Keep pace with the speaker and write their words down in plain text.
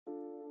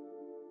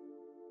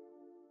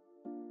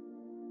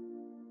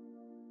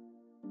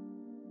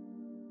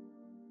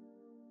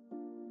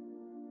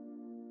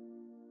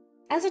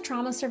As a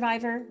trauma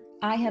survivor,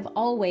 I have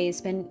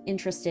always been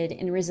interested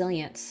in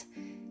resilience.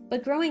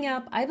 But growing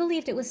up, I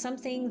believed it was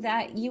something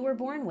that you were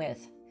born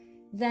with.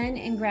 Then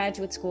in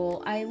graduate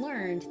school, I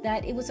learned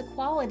that it was a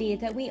quality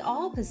that we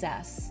all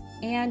possess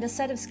and a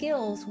set of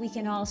skills we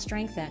can all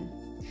strengthen.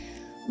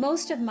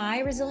 Most of my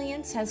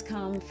resilience has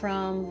come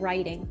from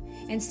writing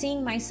and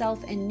seeing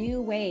myself in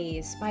new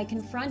ways by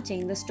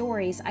confronting the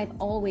stories I've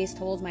always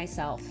told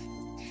myself.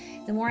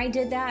 The more I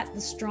did that, the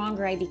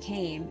stronger I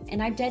became,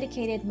 and I've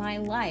dedicated my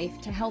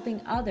life to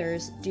helping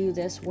others do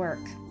this work.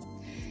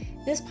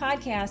 This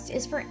podcast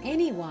is for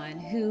anyone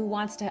who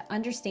wants to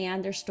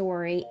understand their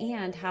story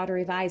and how to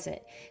revise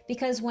it,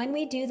 because when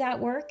we do that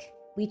work,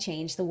 we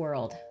change the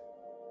world.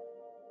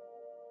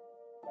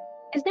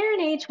 Is there an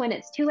age when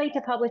it's too late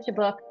to publish a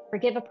book,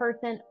 forgive a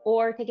person,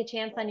 or take a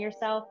chance on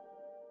yourself?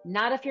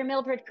 Not if you're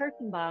Mildred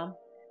Kirschenbaum.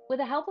 With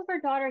the help of her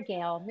daughter,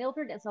 Gayle,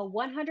 Mildred is a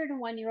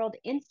 101-year-old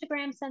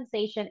Instagram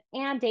sensation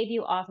and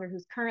debut author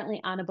who's currently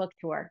on a book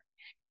tour.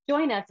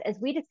 Join us as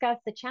we discuss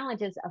the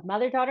challenges of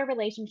mother-daughter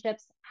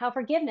relationships, how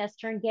forgiveness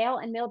turned Gayle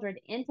and Mildred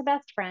into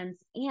best friends,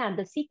 and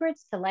the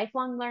secrets to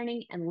lifelong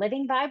learning and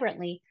living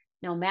vibrantly,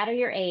 no matter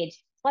your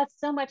age, plus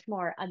so much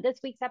more on this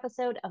week's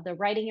episode of the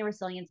Writing Your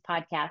Resilience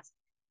podcast.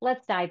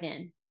 Let's dive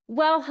in.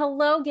 Well,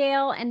 hello,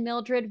 Gayle and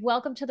Mildred.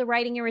 Welcome to the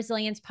Writing Your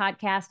Resilience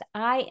podcast.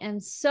 I am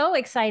so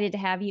excited to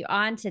have you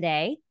on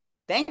today.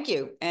 Thank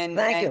you. And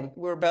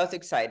we're both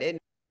excited.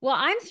 Well,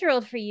 I'm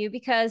thrilled for you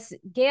because,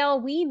 Gayle,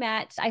 we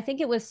met, I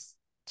think it was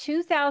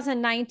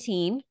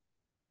 2019,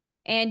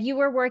 and you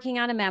were working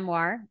on a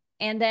memoir.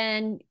 And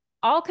then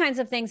all kinds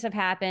of things have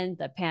happened.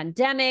 The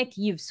pandemic,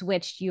 you've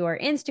switched your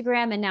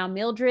Instagram, and now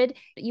Mildred,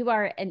 you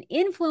are an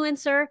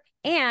influencer.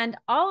 And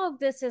all of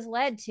this has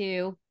led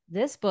to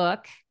this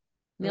book,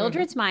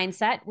 Mildred's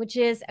Mindset, which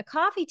is a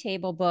coffee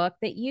table book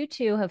that you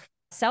two have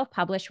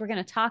self-published. We're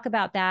going to talk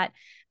about that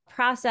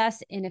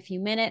process in a few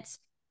minutes,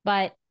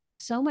 but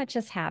so much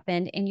has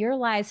happened and your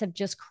lives have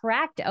just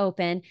cracked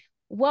open.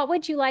 What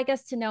would you like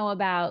us to know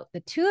about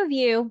the two of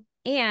you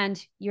and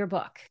your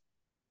book?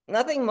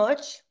 Nothing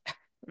much.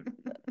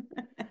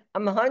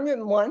 I'm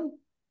 101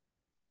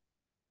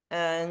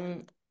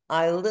 and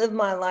I live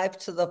my life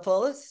to the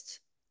fullest.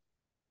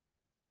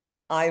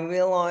 I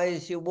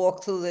realize you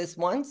walk through this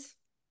once.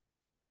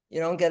 You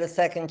don't get a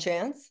second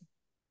chance.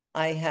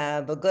 I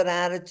have a good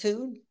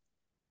attitude.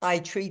 I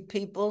treat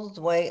people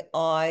the way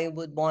I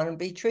would want to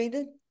be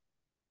treated.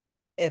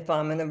 If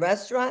I'm in a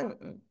restaurant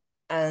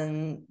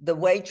and the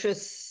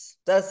waitress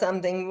does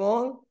something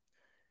wrong,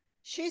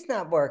 she's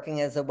not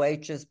working as a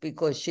waitress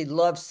because she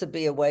loves to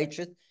be a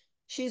waitress.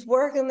 She's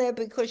working there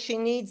because she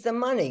needs the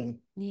money.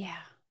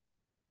 Yeah.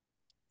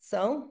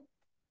 So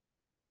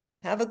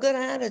have a good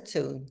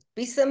attitude.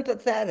 Be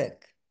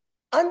sympathetic.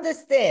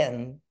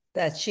 Understand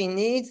that she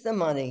needs the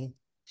money.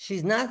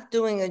 She's not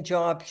doing a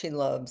job she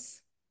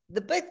loves. The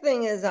big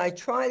thing is I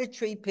try to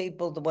treat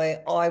people the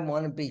way I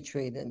want to be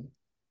treated.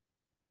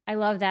 I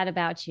love that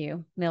about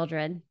you,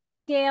 Mildred.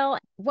 Gayle,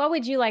 what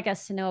would you like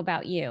us to know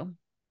about you?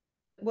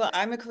 Well,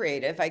 I'm a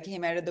creative. I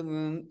came out of the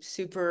womb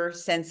super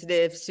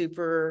sensitive,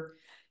 super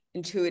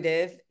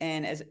intuitive,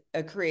 and as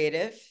a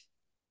creative,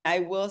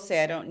 I will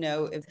say, I don't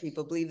know if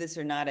people believe this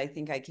or not. I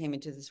think I came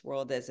into this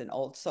world as an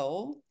old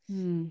soul,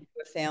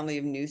 a family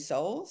of new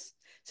souls.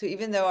 So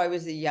even though I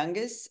was the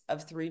youngest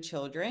of three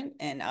children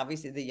and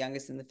obviously the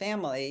youngest in the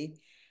family,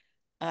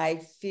 I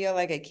feel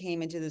like I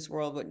came into this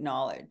world with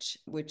knowledge,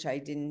 which I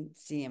didn't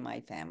see in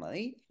my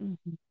family.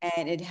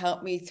 And it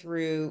helped me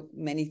through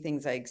many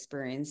things I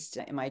experienced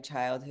in my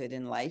childhood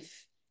and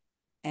life.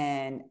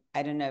 And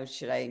I don't know,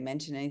 should I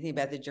mention anything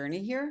about the journey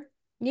here?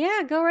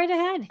 Yeah, go right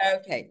ahead.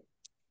 Okay.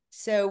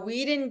 So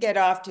we didn't get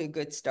off to a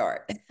good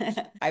start.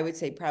 I would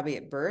say probably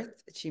at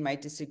birth. She might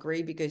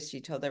disagree because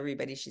she told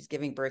everybody she's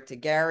giving birth to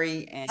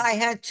Gary. And I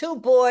had two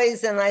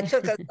boys and I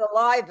took a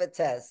saliva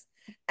test.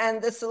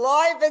 And the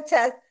saliva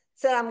test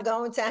said I'm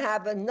going to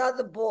have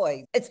another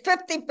boy. It's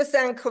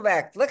 50%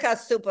 correct. Look how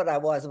stupid I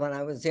was when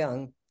I was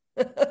young.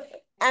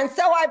 And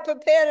so I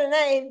prepared a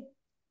name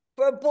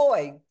for a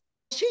boy.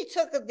 She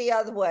took it the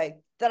other way,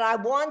 that I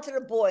wanted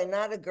a boy,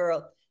 not a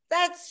girl.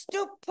 That's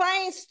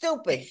plain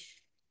stupid.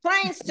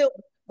 Plain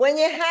stupid. When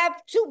you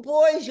have two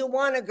boys, you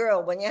want a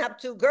girl. When you have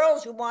two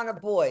girls, you want a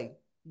boy.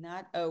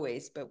 Not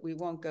always, but we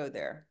won't go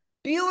there.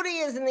 Beauty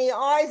is in the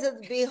eyes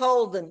of the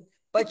beholden,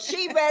 but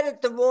she read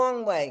it the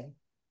wrong way.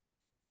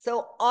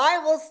 So I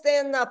will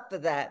stand up for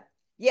that.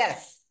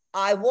 Yes,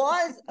 I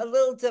was a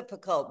little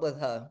difficult with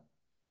her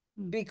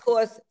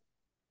because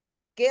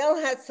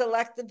Gayle had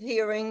selective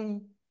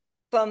hearing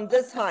from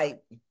this height.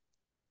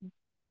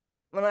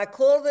 When I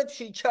called her,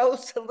 she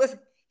chose to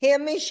hear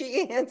me,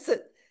 she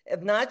answered.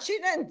 If not, she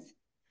didn't.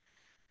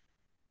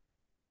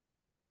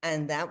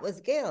 And that was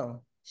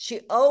Gayle.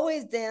 She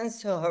always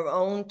danced to her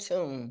own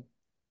tune.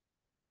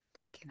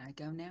 Can I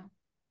go now?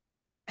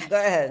 Go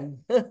ahead.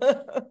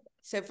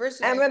 So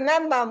first, and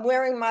remember, I'm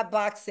wearing my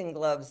boxing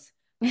gloves.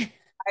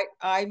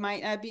 I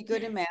might not be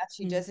good at math.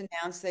 She does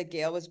announce that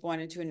Gayle was born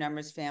into a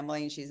numbers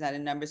family and she's not a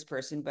numbers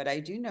person, but I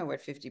do know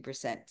what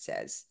 50%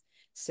 says.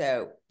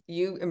 So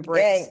you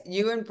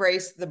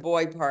embrace the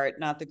boy part,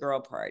 not the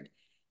girl part.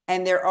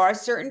 And there are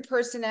certain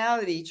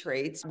personality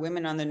traits,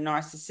 women on the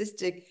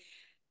narcissistic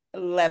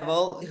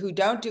level who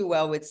don't do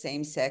well with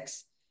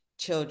same-sex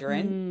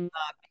children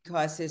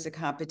because there's a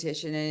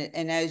competition.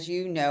 And as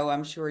you know,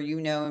 I'm sure you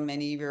know, and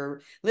many of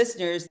your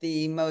listeners,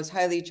 the most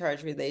highly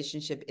charged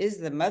relationship is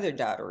the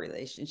mother-daughter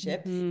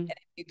relationship. And if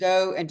you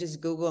go and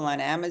just Google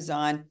on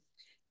Amazon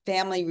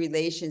family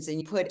relations and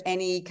you put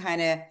any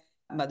kind of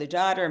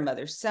mother-daughter,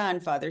 mother-son,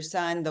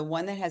 father-son, the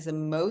one that has the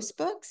most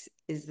books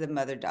is the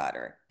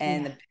mother-daughter.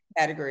 And the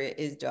category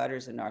is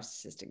daughters of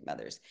narcissistic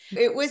mothers.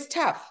 It was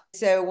tough.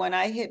 So when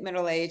I hit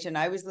middle age and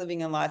I was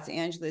living in Los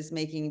Angeles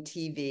making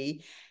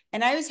TV,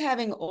 and I was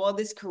having all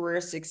this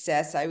career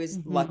success, I was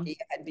lucky.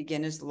 I had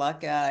beginner's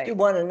luck. You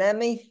won an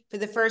Emmy? For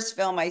the first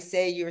film, I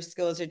say your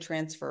skills are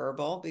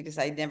transferable because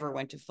I never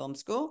went to film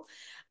school.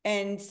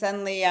 And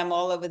suddenly I'm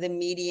all over the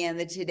media and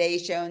the Today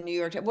Show, New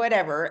York,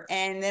 whatever.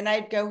 And then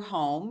I'd go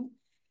home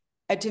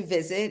to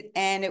visit,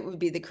 and it would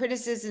be the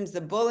criticisms,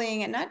 the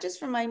bullying, and not just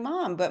from my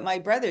mom, but my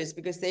brothers,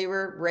 because they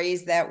were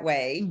raised that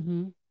way.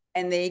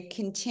 And they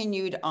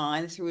continued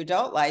on through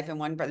adult life. And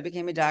one brother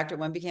became a doctor,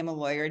 one became a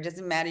lawyer. It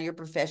doesn't matter your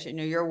profession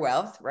or your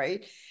wealth,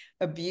 right?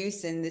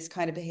 Abuse and this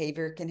kind of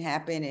behavior can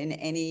happen in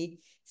any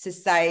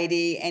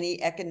society,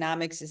 any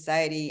economic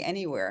society,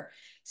 anywhere.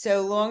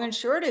 So long and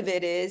short of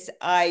it is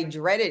I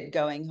dreaded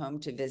going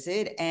home to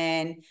visit.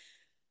 And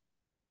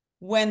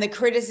when the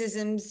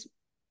criticisms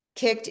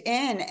kicked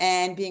in,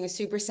 and being a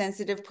super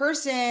sensitive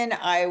person,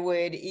 I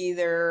would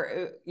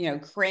either,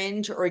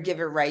 cringe or give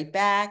it right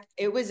back.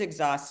 It was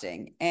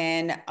exhausting.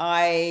 And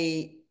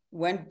I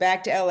went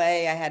back to LA.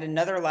 I had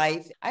another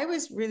life. I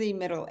was really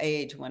middle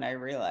age when I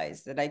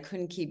realized that I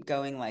couldn't keep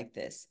going like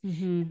this,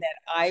 that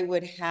I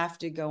would have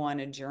to go on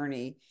a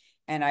journey.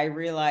 And I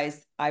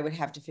realized I would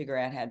have to figure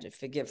out how to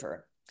forgive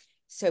her.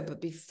 So,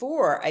 but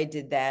before I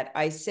did that,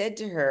 I said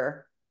to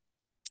her,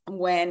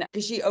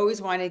 because she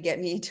always wanted to get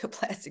me into a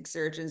plastic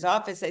surgeon's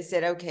office, I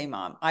said, okay,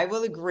 Mom, I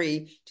will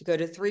agree to go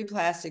to 3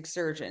 plastic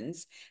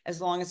surgeons as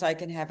long as I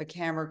can have a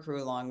camera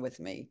crew along with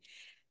me.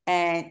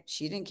 And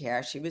she didn't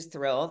care. She was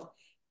thrilled.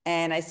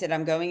 And I said,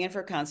 I'm going in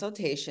for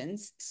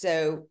consultations.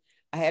 So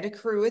I had a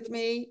crew with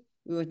me.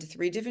 We went to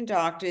 3 different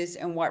doctors.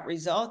 And what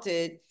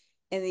resulted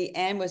in the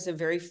end was a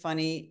very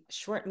funny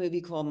short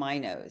movie called My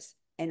Nose.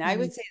 And I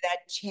would say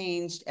that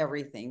changed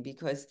everything,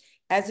 because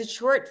as a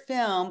short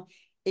film,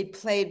 it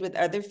played with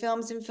other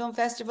films and film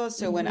festivals.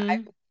 So when I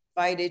was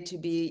invited to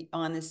be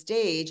on the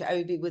stage, I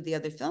would be with the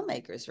other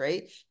filmmakers,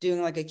 right?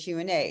 Doing like a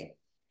Q&A.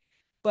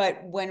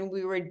 But when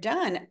we were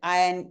done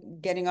and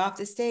getting off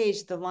the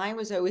stage, the line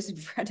was always in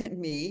front of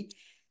me.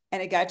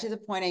 And it got to the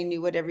point I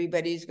knew what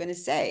everybody was going to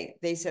say.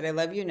 They said, I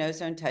love your nose,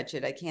 don't touch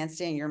it. I can't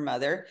stand your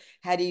mother.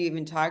 How do you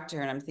even talk to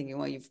her? And I'm thinking,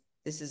 well,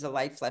 this is a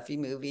light, fluffy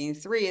movie. And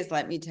 3 is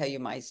let me tell you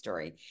my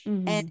story.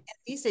 And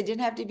at least it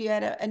didn't have to be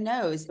at a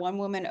nose. One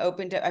woman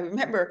opened it. I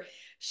remember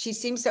she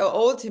seemed so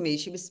old to me.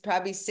 She was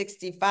probably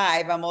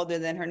 65. I'm older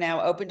than her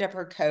now. Opened up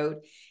her coat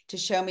to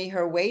show me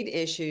her weight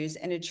issues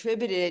and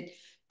attributed it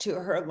to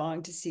her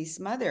long-deceased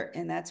mother.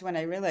 And that's when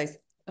I realized,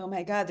 oh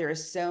my God, there are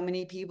so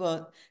many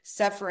people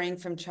suffering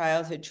from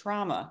childhood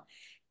trauma.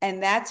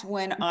 And that's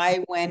when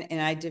I went and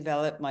I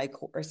developed my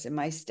course and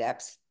my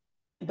steps.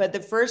 But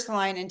the first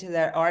line into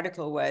that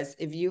article was,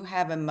 if you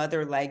have a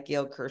mother like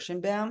Gayle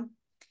Kirschenbaum,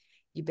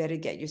 you better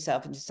get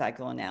yourself into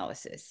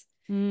psychoanalysis.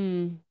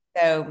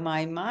 So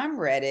my mom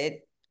read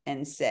it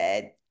and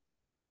said,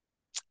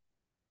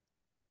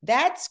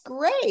 that's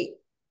great.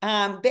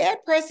 Bad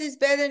press is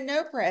better than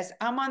no press.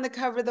 I'm on the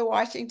cover of the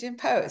Washington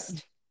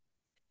Post.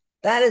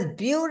 That is,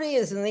 beauty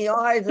is in the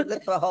eyes of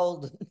the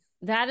beholder.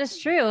 That is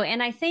true.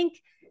 And I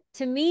think,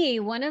 to me,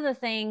 one of the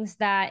things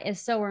that is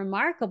so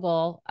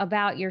remarkable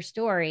about your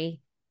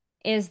story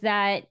is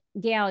that,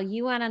 Gayle,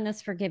 you went on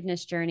this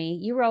forgiveness journey.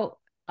 You wrote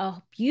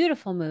a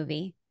beautiful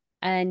movie,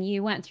 and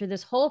you went through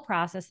this whole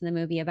process in the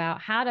movie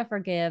about how to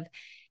forgive.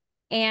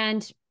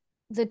 And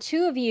the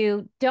two of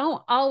you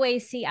don't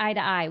always see eye to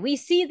eye. We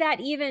see that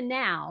even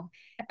now.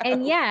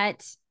 And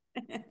yet,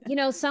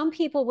 some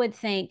people would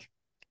think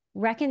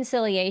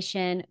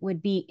reconciliation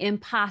would be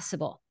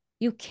impossible.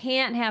 You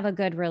can't have a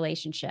good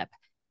relationship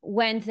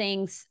when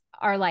things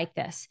are like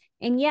this.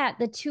 And yet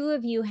the two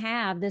of you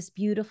have this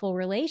beautiful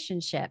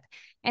relationship,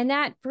 and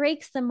that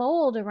breaks the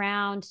mold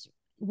around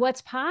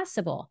what's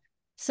possible.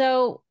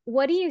 So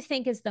what do you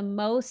think is the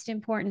most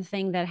important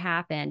thing that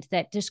happened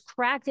that just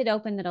cracked it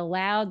open, that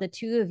allowed the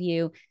two of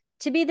you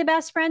to be the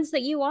best friends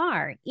that you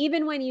are,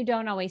 even when you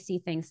don't always see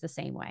things the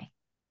same way?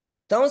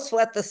 Don't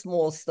sweat the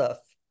small stuff.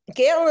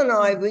 Gayle and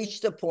I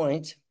reached a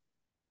point,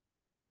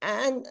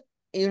 and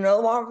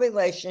our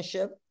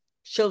relationship,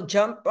 she'll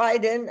jump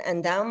right in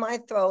and down my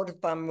throat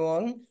if I'm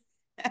wrong.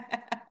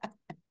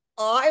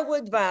 I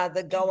would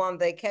rather go on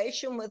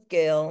vacation with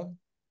Gayle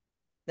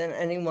than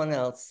anyone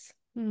else.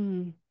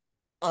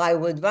 I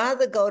would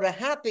rather go to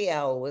happy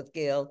hour with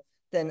Gayle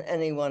than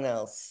anyone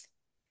else,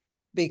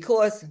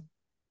 because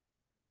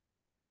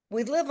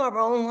we live our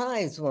own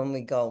lives when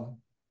we go.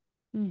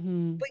 We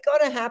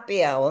go to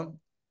happy hour,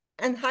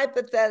 And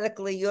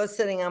hypothetically, you're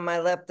sitting on my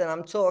left and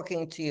I'm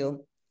talking to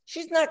you.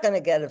 She's not going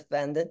to get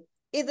offended.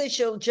 Either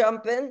she'll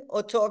jump in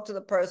or talk to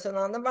the person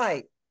on the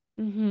right.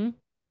 Mm-hmm.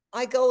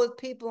 I go with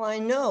people I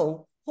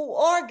know who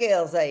are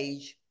Gayle's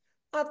age.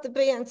 I have to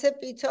be on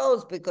tippy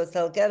toes because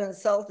they'll get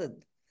insulted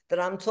that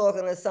I'm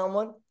talking to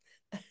someone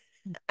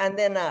and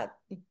they're not.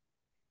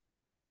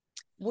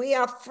 We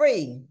are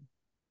free.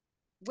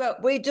 Well,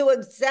 We do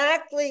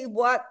exactly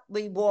what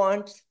we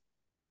want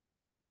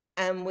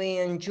and we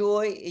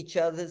enjoy each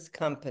other's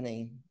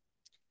company.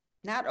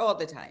 not all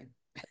the time.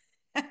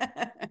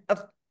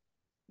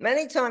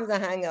 Many times I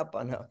hang up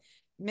on her.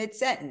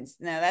 Mid-sentence.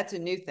 Now that's a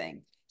new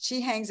thing.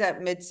 She hangs up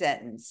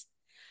mid-sentence.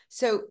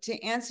 So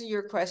to answer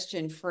your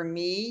question, for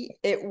me,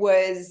 it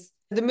was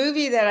the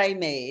movie that I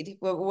made.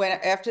 Well,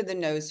 after the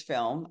nose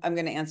film, I'm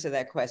going to answer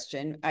that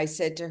question. I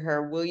said to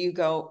her, will you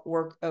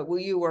work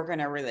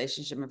on our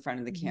relationship in front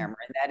of the camera?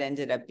 And that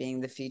ended up being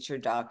the feature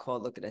doc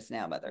called Look at Us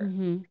Now, Mother.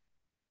 Mm-hmm.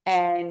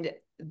 And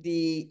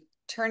the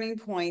turning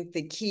point,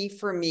 the key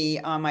for me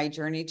on my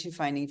journey to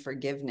finding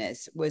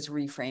forgiveness was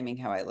reframing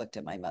how I looked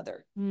at my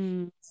mother.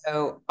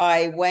 So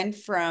I went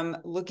from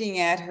looking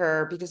at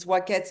her, because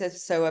what gets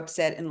us so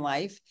upset in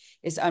life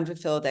is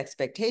unfulfilled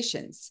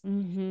expectations.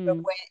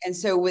 And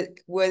so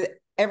with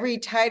every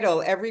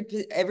title,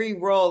 every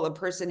role a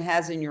person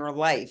has in your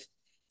life,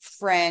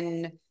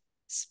 friend,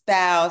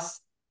 spouse,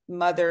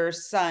 mother,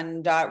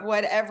 son, daughter,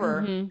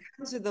 whatever,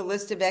 comes with a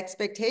list of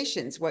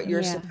expectations, what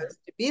you're supposed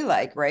to be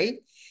like, right?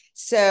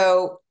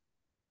 So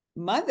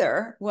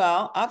mother,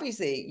 well,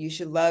 obviously you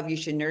should love, you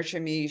should nurture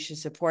me, you should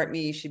support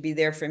me, you should be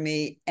there for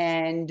me.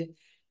 And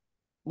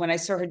when I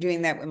saw her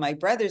doing that with my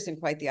brothers, and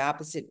quite the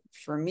opposite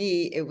for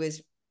me, it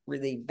was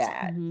really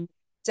bad.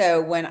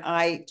 So when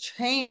I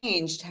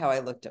changed how I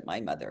looked at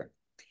my mother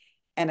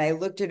and I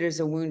looked at her as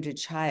a wounded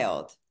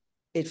child,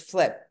 it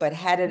flipped. But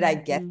how did I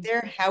get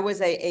there? How was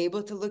I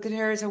able to look at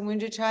her as a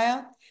wounded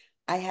child?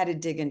 I had to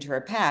dig into her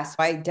past.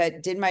 I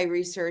did my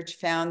research,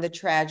 found the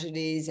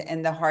tragedies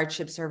and the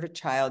hardships of her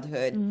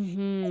childhood.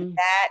 And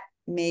that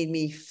made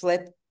me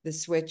flip the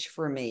switch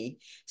for me.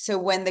 So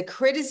when the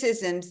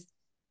criticisms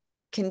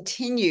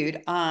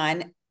continued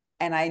on,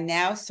 and I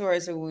now saw her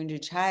as a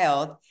wounded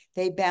child,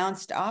 they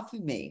bounced off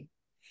of me.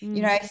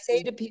 You know, I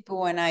say to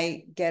people when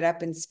I get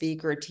up and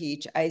speak or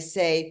teach, I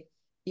say,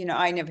 you know,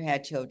 I never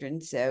had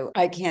children, so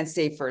I can't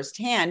say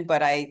firsthand,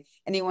 but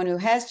anyone who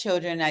has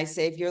children, I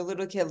say, if your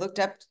little kid looked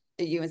up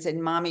at you and said,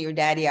 Mommy or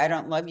Daddy, I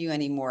don't love you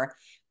anymore,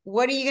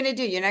 what are you going to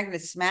do? You're not going to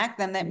smack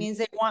them. That means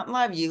they want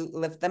love. You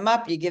lift them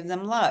up, you give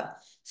them love.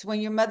 So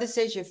when your mother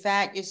says you're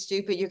fat, you're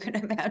stupid, you're going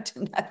to amount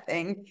to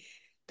nothing,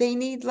 they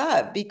need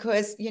love,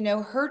 because, you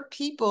know, hurt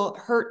people.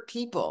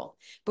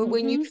 But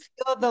when you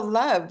feel the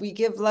love, we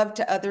give love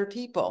to other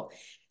people.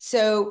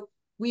 So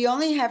we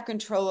only have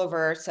control over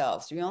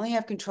ourselves. We only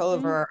have control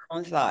over our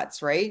own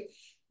thoughts, right?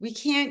 We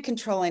can't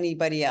control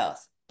anybody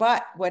else.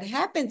 But what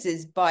happens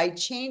is by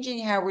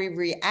changing how we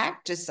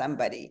react to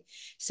somebody.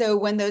 So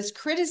when those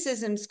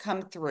criticisms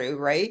come through,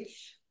 right,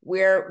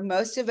 where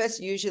most of us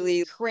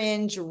usually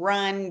cringe,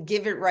 run,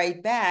 give it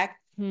right back,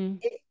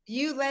 if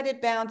you let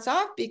it bounce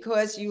off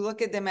because you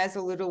look at them as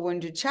a little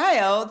wounded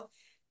child,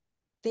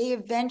 they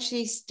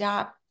eventually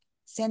stop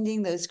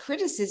sending those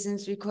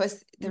criticisms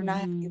because they're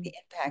not having the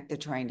impact they're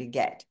trying to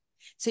get.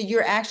 So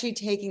you're actually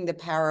taking the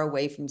power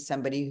away from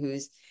somebody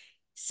who's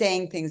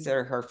saying things that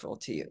are hurtful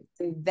to you.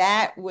 And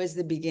that was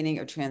the beginning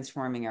of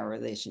transforming our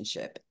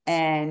relationship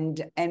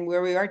and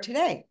where we are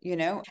today, you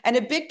know. And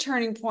a big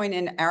turning point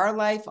in our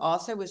life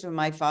also was when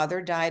my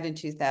father died in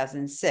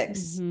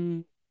 2006.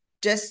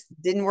 Just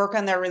didn't work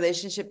on their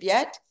relationship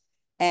yet.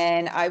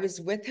 And I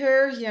was with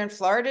her here in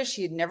Florida.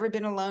 She had never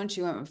been alone.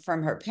 She went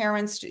from her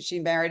parents. She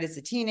married as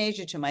a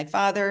teenager to my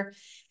father.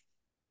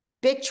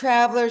 Big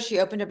traveler. She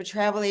opened up a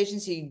travel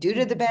agency due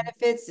to the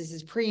benefits. This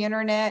is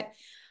pre-internet.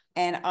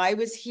 And I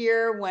was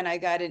here when I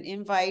got an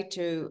invite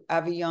to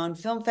Avignon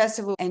Film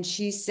Festival. And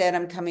she said,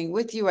 I'm coming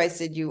with you. I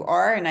said, you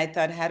are? And I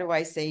thought, how do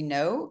I say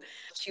no?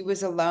 She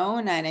was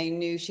alone and I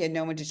knew she had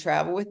no one to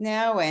travel with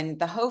now. And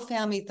the whole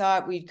family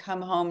thought we'd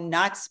come home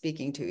not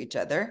speaking to each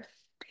other.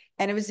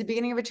 And it was the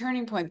beginning of a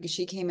turning point because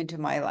she came into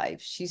my life.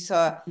 She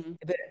saw,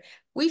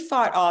 we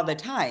fought all the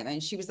time.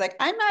 And she was like,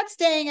 I'm not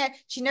staying at,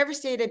 she never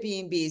stayed at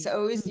B&Bs,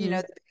 always, you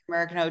know, the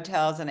American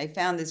hotels. And I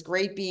found this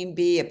great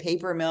B&B, a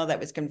paper mill that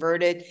was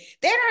converted.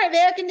 They don't have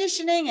air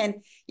conditioning.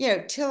 And, you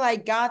know, till I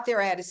got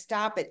there, I had to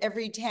stop at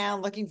every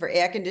town looking for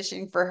air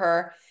conditioning for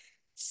her.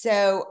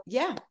 So,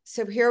 yeah,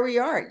 so here we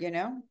are, you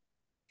know,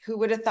 who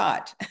would have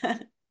thought?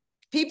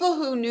 People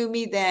who knew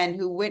me then,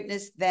 who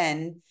witnessed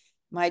then,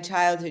 my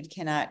childhood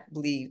cannot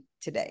believe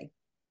today.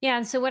 Yeah.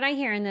 And so what I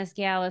hear in this,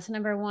 Gayle, is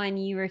number one,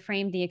 you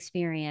reframed the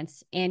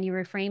experience and you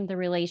reframed the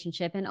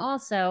relationship. And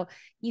also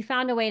you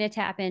found a way to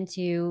tap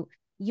into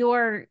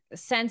your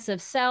sense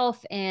of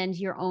self and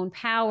your own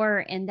power.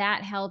 And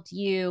that helped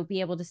you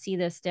be able to see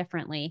this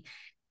differently.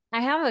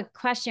 I have a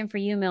question for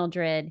you,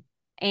 Mildred,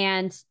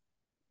 and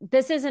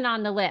this isn't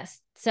on the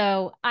list.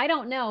 So I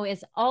don't know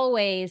is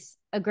always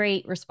a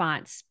great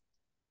response.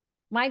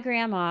 my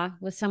grandma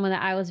was someone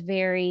that I was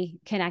very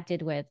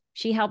connected with.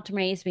 She helped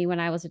raise me when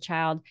I was a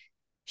child.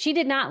 She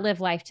did not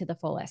live life to the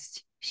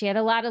fullest. She had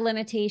a lot of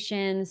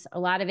limitations, a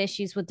lot of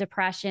issues with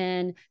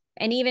depression,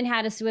 and even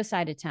had a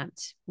suicide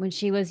attempt when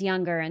she was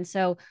younger. And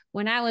so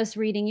when I was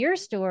reading your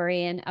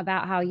story and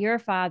about how your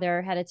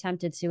father had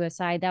attempted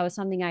suicide, that was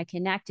something I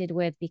connected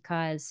with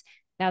because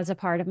that was a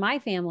part of my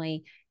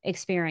family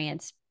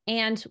experience.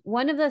 And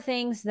one of the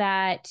things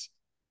that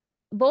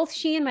both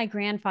she and my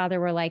grandfather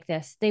were like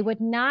this. They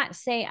would not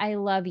say, I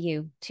love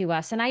you to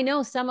us. And I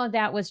know some of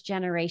that was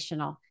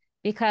generational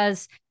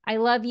because I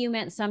love you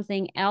meant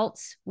something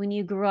else when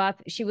you grew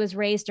up. She was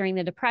raised during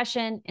the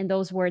Depression, and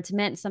those words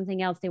meant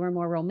something else. They were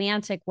more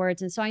romantic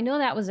words. And so I know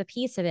that was a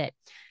piece of it.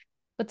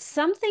 But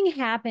something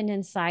happened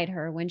inside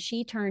her when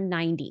she turned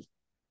 90.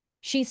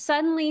 She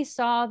suddenly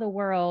saw the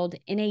world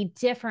in a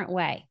different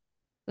way.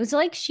 It was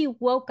like she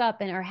woke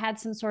up or had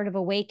some sort of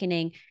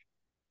awakening.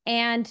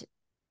 And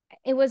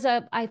it was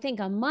I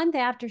think a month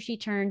after she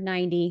turned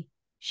 90,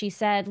 she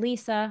said,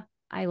 Lisa,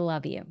 I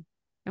love you.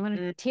 I want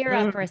to tear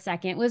up for a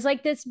second. It was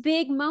like this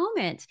big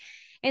moment.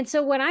 And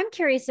so what I'm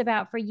curious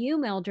about for you,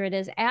 Mildred,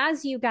 is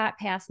as you got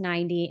past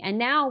 90 and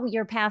now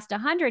you're past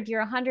 100, you're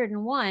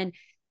 101,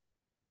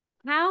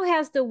 how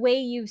has the way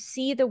you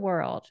see the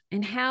world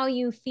and how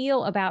you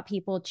feel about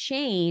people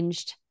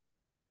changed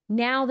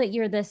now that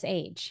you're this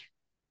age?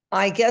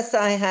 I guess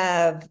I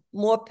have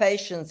more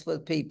patience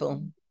with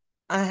people.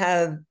 I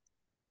have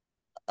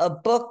a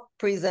book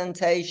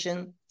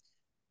presentation,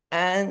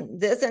 and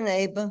there's a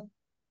neighbor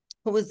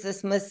who was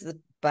dismissive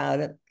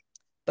about it,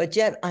 but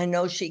yet I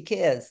know she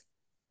cares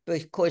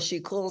because she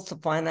calls to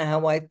find out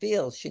how I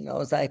feel. She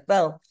knows I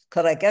felt.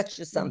 Could I get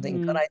you something?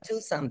 Mm-hmm. Could I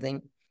do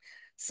something?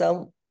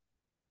 So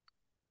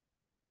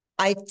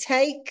I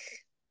take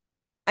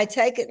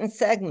it in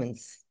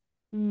segments.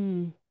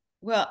 Mm.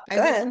 Well, Go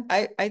ahead.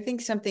 I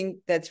think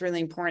something that's really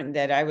important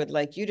that I would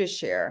like you to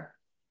share.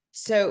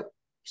 So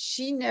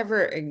she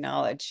never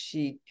acknowledged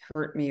she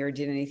hurt me or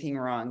did anything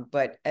wrong,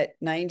 but at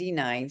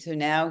 99, so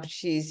now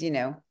she's,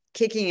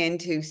 kicking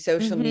into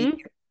social media,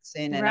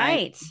 and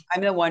Right.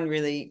 I'm the one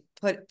really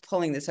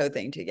pulling this whole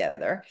thing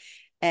together.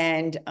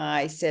 And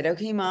I said,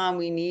 okay, Mom,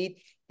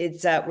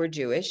 we're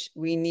Jewish.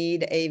 We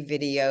need a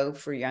video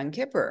for Yom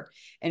Kippur.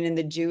 And in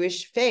the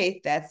Jewish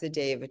faith, that's the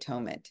Day of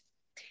Atonement.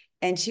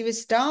 And she was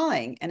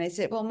stalling. And I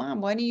said, well, Mom,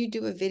 why don't you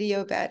do a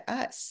video about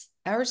us,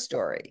 our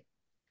story?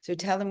 So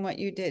tell them what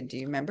you did. Do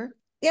you remember?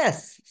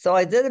 Yes. So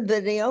I did a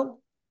video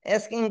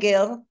asking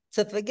Gayle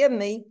to forgive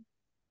me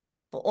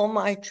for all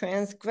my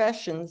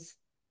transgressions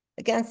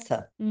against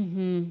her.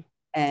 Mm-hmm.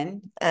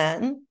 And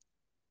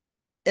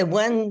it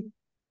went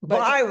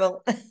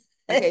viral.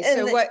 Okay,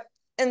 so what?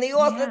 In the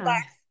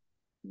Orthodox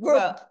group.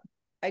 Well,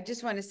 I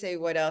just want to say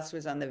what else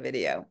was on the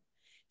video.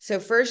 So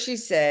first she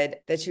said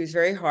that she was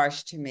very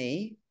harsh to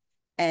me,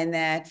 and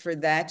that for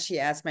that she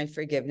asked my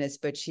forgiveness,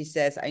 but she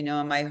says, I know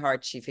in my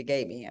heart she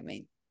forgave me. I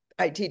mean,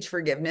 I teach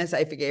forgiveness.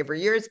 I forgave her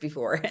years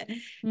before.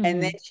 Mm-hmm.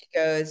 And then she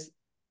goes,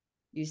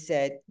 you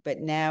said, but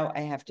now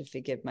I have to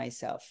forgive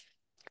myself.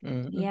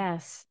 Mm-hmm.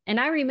 Yes. And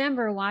I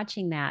remember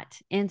watching that.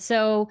 And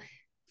so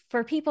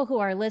for people who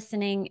are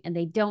listening and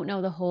they don't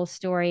know the whole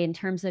story in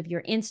terms of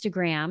your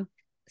Instagram,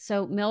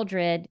 so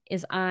Mildred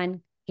is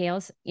on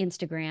Gayle's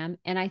Instagram.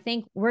 And I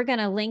think we're going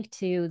to link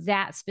to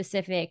that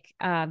specific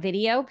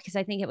video because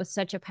I think it was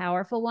such a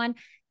powerful one.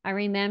 I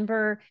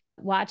remember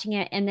watching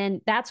it. And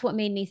then that's what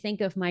made me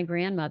think of my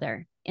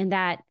grandmother and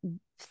that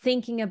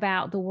thinking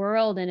about the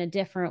world in a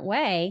different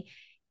way.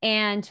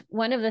 And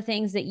one of the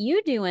things that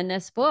you do in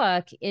this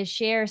book is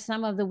share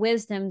some of the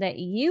wisdom that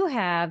you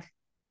have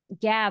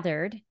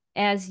gathered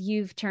as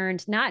you've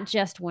turned not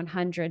just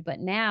 100, but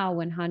now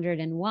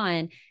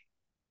 101.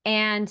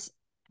 And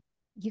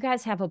you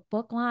guys have a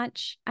book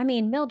launch. I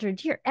mean,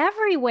 Mildred, you're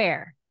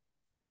everywhere.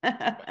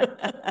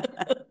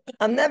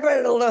 I'm never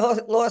at a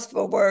loss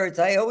for words.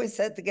 I always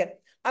said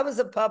I was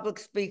a public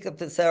speaker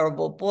for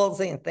cerebral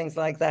palsy and things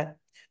like that,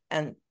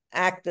 and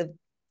active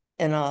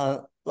in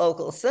a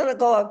local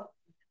synagogue.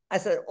 I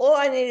said, all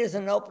I need is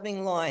an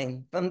opening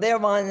line. From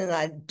there on, and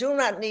I do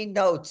not need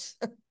notes.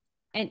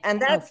 And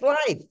that's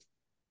life.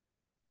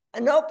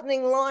 An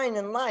opening line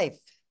in life.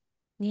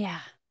 Yeah.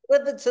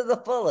 Live it to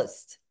the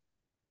fullest.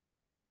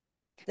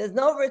 There's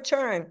no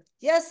return.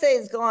 Yesterday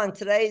is gone.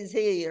 Today is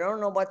here. You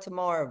don't know what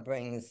tomorrow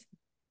brings.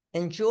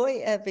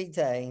 Enjoy every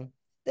day.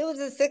 There was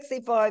a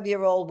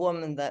 65-year-old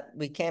woman that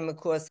we came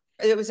across.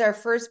 It was our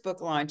first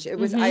book launch. I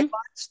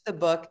launched the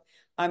book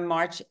on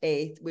March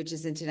 8th, which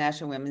is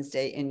International Women's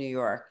Day in New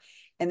York.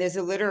 And there's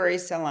a literary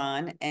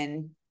salon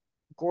in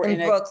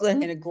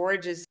Brooklyn, in a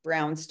gorgeous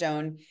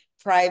brownstone,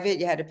 private.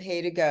 You had to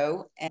pay to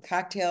go, and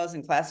cocktails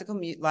and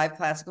live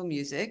classical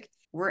music.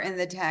 We're in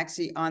the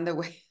taxi on the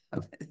way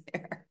over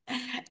there.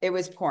 It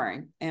was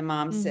pouring, and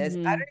Mom says,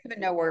 I don't even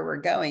know where we're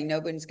going.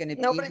 Nobody's going to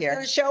be here. Nobody's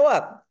going to show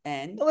up.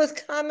 And it was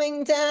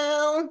coming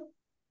down.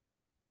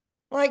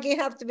 Like you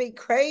have to be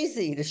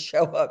crazy to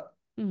show up.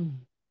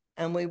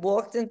 And we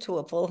walked into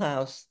a full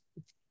house.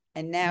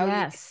 And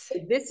now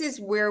this is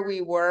where we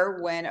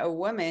were when a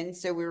woman,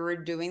 so we were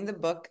doing the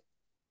book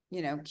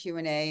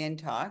Q&A and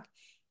talk.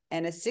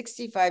 And a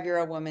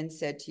 65-year-old woman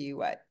said to you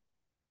what?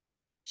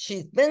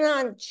 She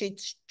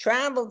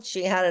traveled,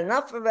 she had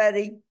enough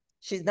already.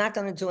 She's not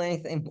going to do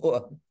anything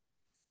more.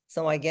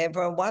 So I gave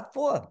her what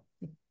for.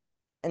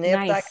 And after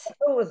I got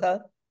through with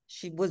her,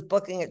 she was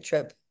booking a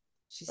trip.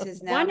 She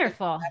says, now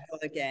wonderful. I'm going to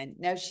travel again.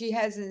 Now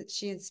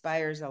she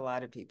inspires a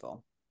lot of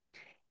people.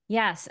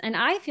 Yes. And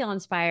I feel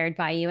inspired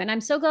by you. And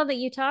I'm so glad that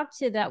you talked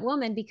to that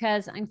woman,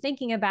 because I'm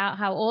thinking about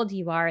how old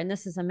you are. And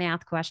this is a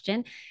math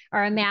question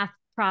or a math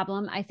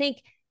problem. I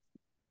think,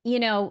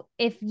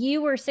 if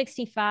you were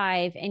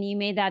 65 and you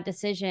made that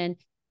decision,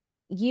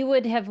 you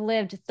would have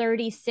lived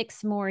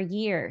 36 more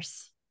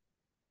years.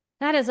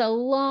 That is a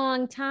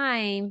long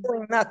time.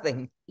 Doing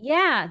nothing.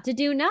 Yeah, to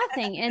do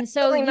nothing. And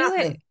so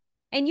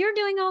you're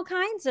doing all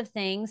kinds of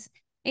things,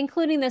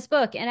 including this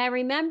book. And I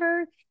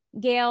remember,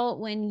 Gayle,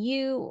 when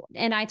you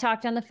and I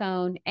talked on the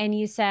phone and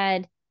you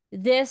said,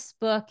 this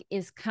book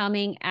is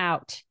coming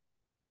out.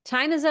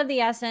 Time is of the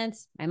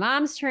essence. My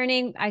mom's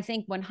turning, I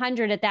think,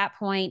 100 at that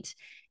point,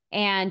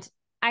 and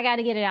I got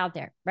to get it out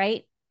there,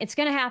 right? It's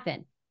going to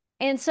happen.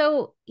 And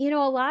so, a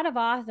lot of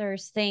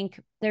authors think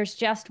there's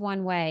just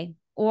one way,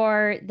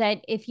 or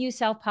that if you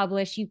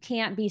self-publish, you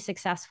can't be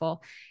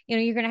successful.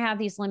 You're going to have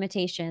these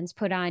limitations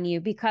put on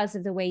you because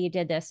of the way you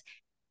did this.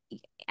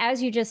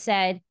 As you just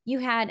said, you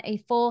had a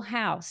full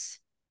house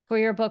for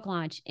your book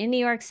launch in New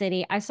York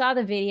City. I saw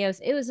the videos.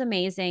 It was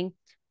amazing.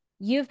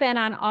 You've been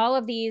on all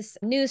of these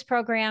news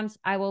programs.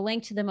 I will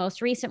link to the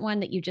most recent one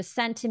that you just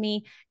sent to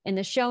me in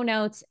the show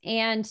notes.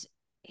 And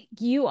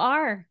you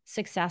are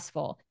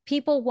successful.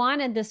 People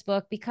wanted this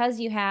book because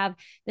you have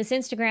this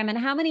Instagram. And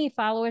how many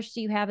followers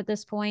do you have at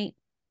this point?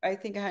 I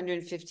think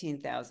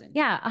 115,000.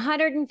 Yeah,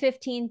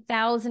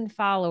 115,000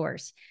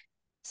 followers.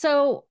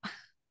 So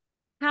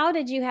how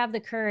did you have the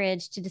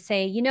courage to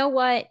say, you know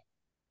what?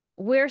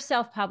 We're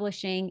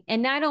self-publishing.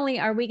 And not only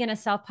are we going to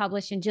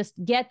self-publish and just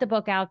get the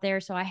book out there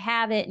so I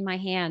have it in my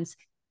hands,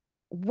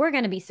 we're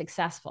going to be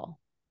successful.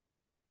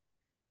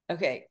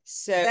 Okay.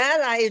 So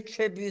that I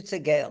attribute to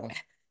Gayle.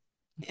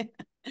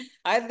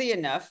 Oddly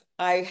enough,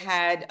 I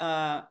had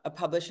a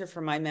publisher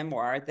for my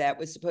memoir that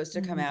was supposed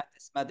to come out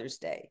this Mother's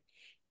Day.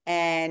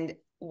 And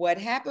what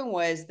happened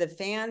was the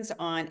fans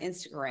on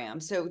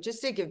Instagram. So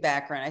just to give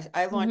background,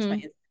 I launched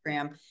my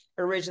Instagram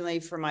originally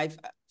for my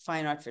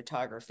fine art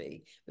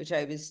photography, which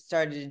I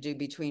started to do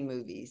between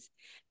movies.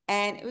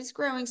 And it was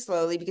growing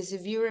slowly because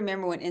if you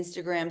remember when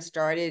Instagram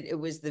started, it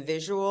was the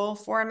visual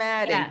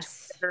format and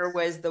Twitter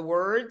was the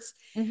words.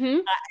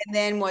 And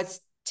then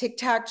once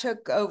TikTok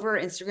took over,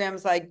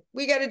 Instagram's like,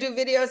 we got to do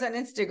videos on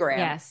Instagram.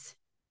 Yes.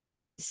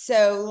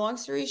 So long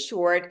story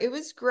short, it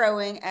was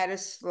growing at a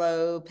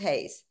slow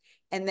pace.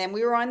 And then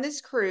we were on this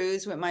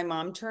cruise when my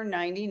mom turned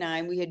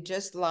 99. We had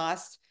just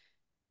lost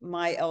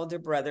my elder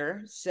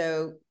brother.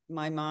 So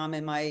my mom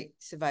and my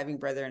surviving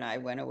brother and I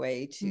went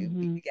away to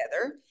be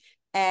together.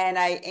 And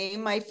I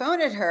aimed my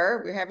phone at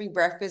her. We were having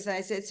breakfast. And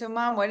I said, so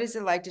Mom, what is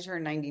it like to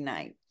turn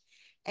 99?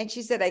 And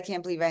she said, I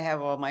can't believe I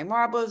have all my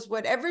marbles.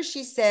 Whatever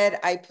she said,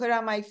 I put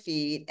on my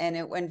feed and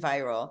it went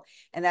viral.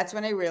 And that's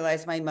when I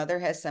realized my mother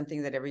has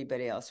something that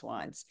everybody else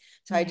wants.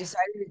 So I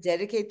decided to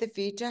dedicate the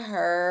feed to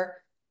her,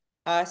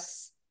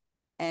 us,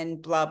 and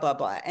blah, blah,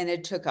 blah. And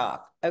it took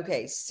off.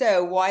 Okay,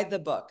 so why the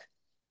book?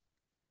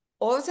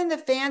 All of a sudden the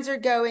fans are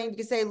going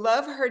because they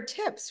love her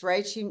tips,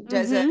 right? She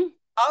does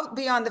I'll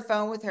be on the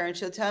phone with her and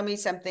she'll tell me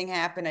something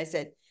happened. I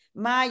said,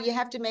 Ma, you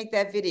have to make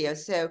that video.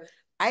 So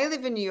I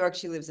live in New York.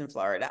 She lives in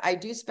Florida. I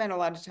do spend a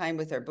lot of time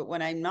with her, but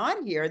when I'm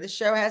not here, the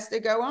show has to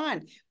go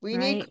on. We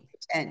need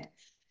content.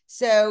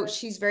 So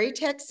she's very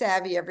tech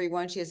savvy,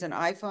 everyone. She has an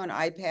iPhone,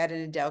 iPad,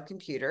 and a Dell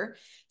computer.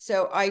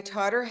 So I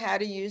taught her how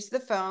to use the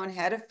phone,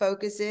 how to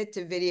focus it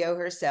to video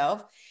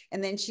herself.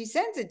 And then she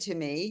sends it to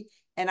me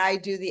and I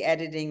do the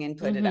editing and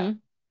put it up.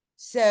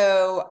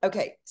 So,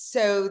 okay.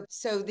 So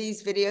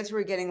these videos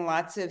were getting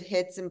lots of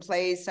hits and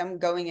plays, some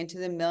going into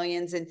the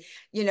millions. And,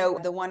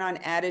 the one on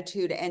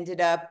attitude ended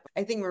up,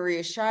 I think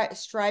Maria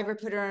Shriver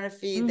put her on a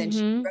feed. Then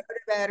she wrote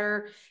about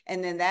her.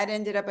 And then that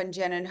ended up on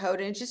Jen and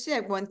Hoda. And just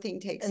like one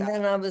thing takes off.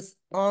 And then I was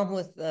on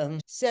with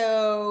them.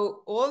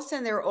 So all of a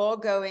sudden they're all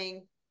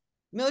going,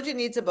 Mildred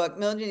needs a book.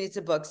 Mildred needs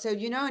a book. So,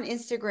 on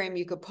Instagram,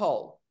 you could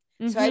poll.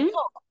 So I polled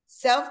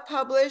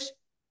self-published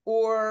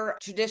or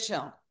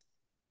traditional.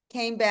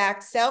 Came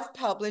back,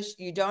 self-published,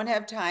 you don't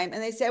have time.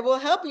 And they said, we'll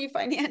help you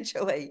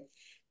financially.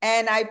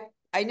 And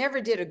I never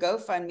did a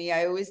GoFundMe.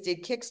 I always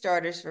did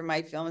Kickstarters for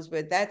my films,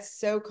 but that's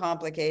so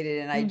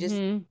complicated. And I just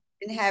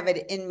didn't have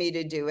it in me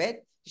to do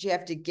it. You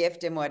have to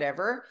gift and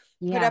whatever.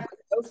 Put up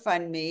a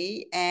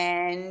GoFundMe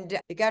and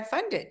it got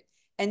funded.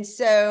 And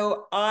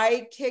so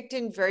I kicked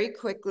in very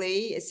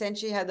quickly.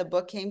 Essentially how the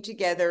book came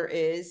together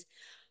is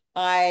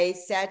I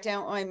sat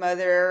down with my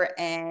mother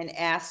and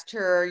asked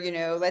her,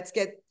 let's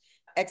get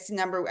X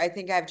number. I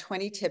think I have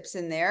 20 tips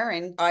in there.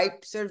 And I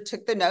sort of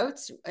took the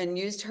notes and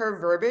used her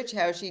verbiage,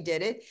 how she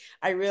did it.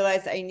 I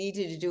realized I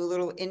needed to do a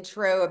little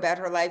intro about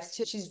her life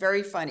too. She's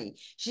very funny.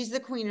 She's the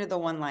queen of the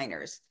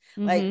one-liners.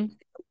 Like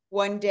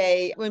one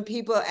day when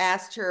people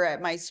asked her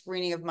at my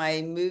screening of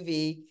my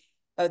movie,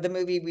 the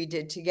movie we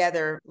did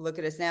together, Look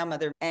at Us Now,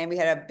 Mother, and we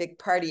had a big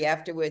party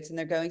afterwards, and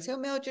they're going, so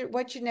Mildred,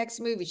 what's your next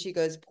movie? She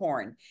goes,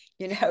 porn.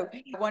 You know,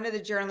 one of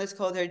the journalists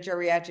called her a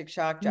geriatric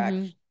shock jock.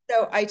 Mm-hmm.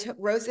 So I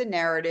wrote a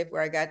narrative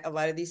where I got a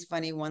lot of these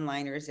funny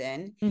one-liners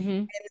in,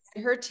 Mm-hmm.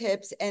 and her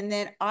tips. And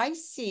then I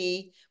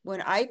see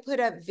when I put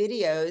up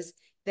videos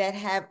that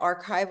have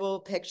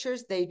archival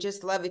pictures, they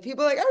just love it.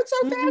 People are like, oh, it's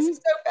so fast, it's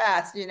so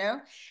fast, you know?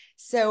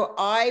 So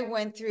I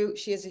went through,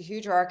 she has a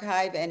huge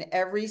archive, and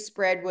every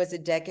spread was a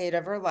decade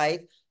of her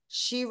life.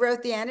 She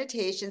wrote the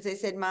annotations. They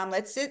said, Mom,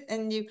 let's sit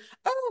and you,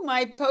 oh,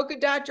 my polka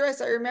dot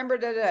dress, I remember,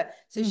 da, da.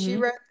 So she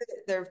wrote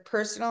the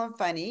personal and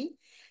funny.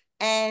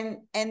 And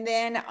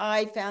then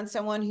I found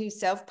someone who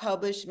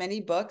self-published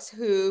many books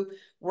who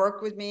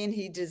worked with me, and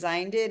he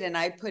designed it, and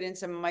I put in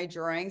some of my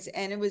drawings,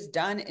 and it was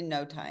done in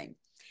no time.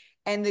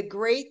 And the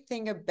great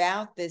thing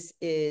about this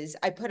is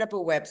I put up a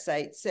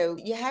website. So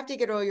you have to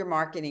get all your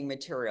marketing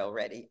material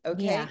ready.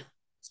 Okay. Yeah.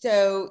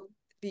 So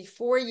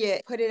before you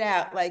put it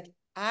out, like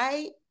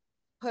I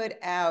put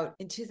out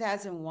in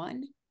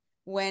 2001,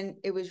 when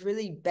it was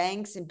really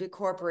banks and big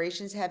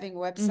corporations having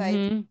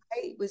websites,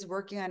 I was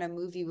working on a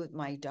movie with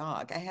my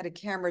dog. I had a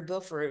camera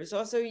built for it. It was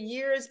also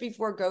years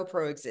before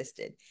GoPro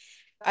existed.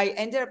 I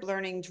ended up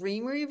learning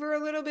Dreamweaver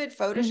a little bit,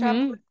 Photoshop a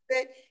little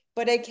bit,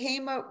 but I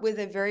came up with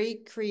a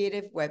very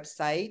creative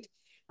website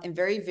and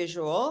very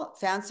visual,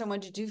 found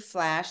someone to do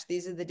Flash.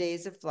 These are the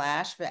days of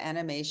Flash for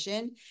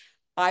animation.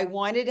 I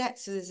wanted to,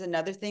 so there's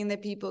another thing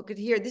that people could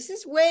hear. This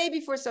is way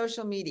before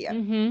social media.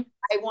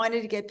 I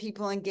wanted to get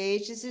people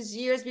engaged. This is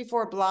years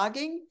before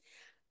blogging.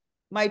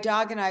 My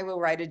dog and I will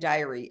write a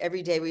diary.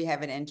 Every day we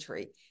have an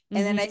entry.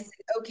 And then I said,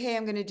 okay,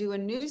 I'm going to do a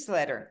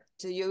newsletter.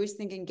 So you always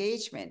think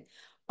engagement.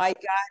 I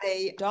got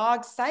a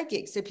dog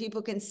psychic so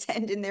people can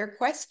send in their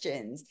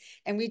questions.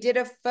 And we did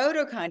a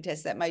photo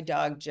contest that my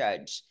dog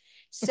judged.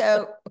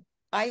 So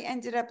I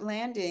ended up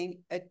landing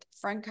a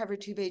front cover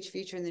 2-page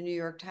feature in the New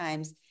York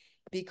Times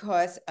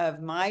because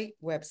of my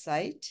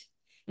website.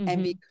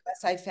 And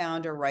because I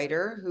found a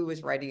writer who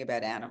was writing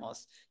about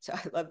animals. So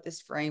I love this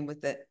frame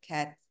with the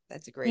cat.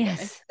 That's a great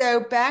image.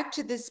 So back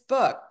to this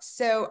book.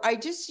 So I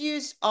just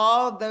used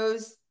all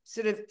those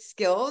sort of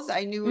skills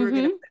I knew we were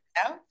going to put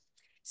it out.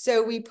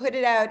 So we put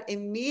it out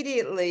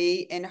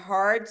immediately in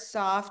hard,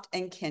 soft,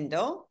 and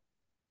Kindle.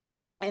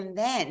 And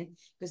then,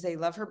 because they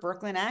love her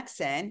Brooklyn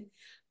accent,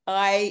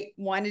 I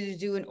wanted to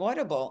do an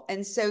Audible.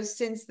 And so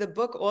since the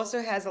book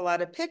also has a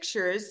lot of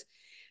pictures,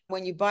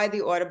 when you buy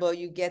the Audible,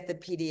 you get the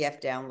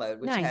PDF download,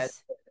 which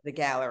has the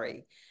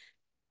gallery.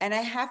 And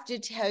I have to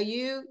tell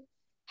you,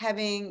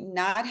 having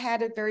not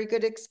had a very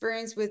good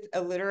experience with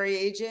a literary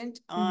agent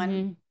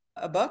on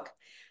a book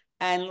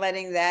and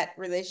letting that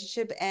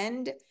relationship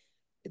end,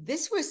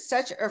 this was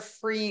such a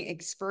freeing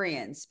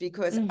experience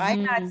because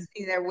I'm not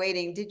sitting there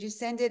waiting. Did you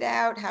send it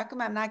out? How come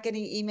I'm not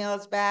getting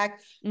emails back?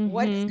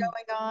 What is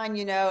going on?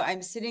 You know,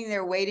 I'm sitting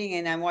there waiting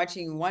and I'm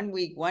watching 1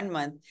 week, 1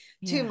 month,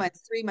 2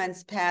 months, 3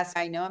 months pass.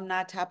 I know I'm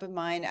not top of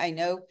mind. I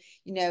know,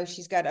 you know,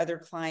 she's got other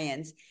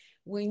clients.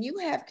 When you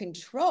have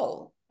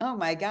control, oh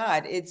my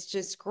God, it's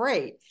just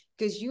great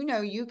because you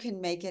know you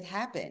can make it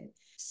happen.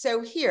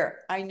 So here,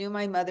 I knew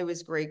my mother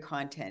was great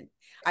content.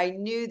 I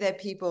knew that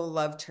people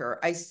loved her.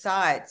 I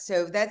saw it.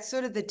 So that's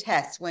sort of the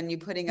test when you're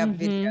putting up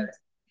videos.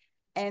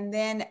 And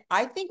then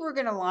I think we're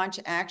going to launch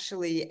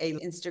actually a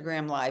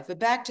Instagram Live, but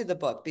back to the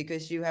book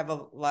because you have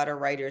a lot of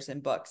writers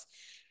and books.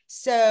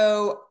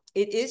 So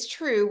it is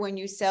true when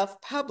you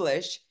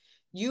self-publish,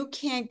 you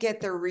can't get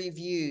the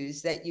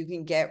reviews that you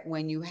can get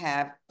when you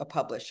have a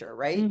publisher,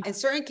 right? In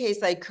certain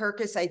cases, like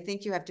Kirkus, I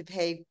think you have to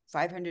pay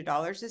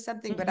 $500 or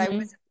something, but I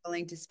wasn't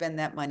willing to spend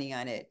that money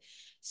on it.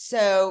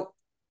 So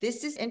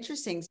this is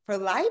interesting. For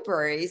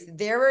libraries,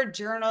 there are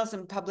journals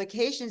and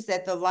publications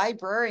that the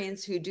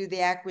librarians who do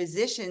the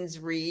acquisitions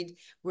read,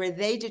 where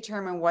they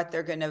determine what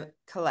they're going to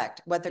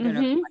collect, what they're going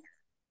to acquire.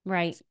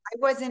 Right. I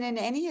wasn't in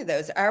any of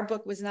those. Our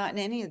book was not in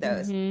any of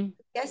those.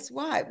 Guess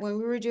what? When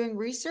we were doing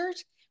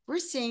research, we're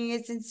seeing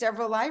it's in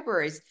several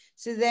libraries.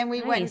 So then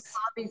we went and saw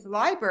these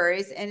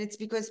libraries, and it's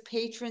because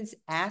patrons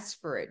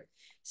asked for it.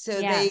 So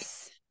they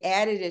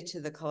added it to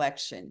the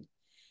collection.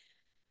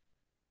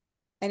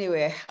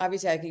 Anyway,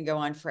 obviously I can go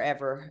on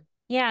forever.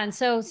 Yeah. And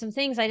so some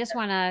things I just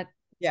want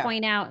to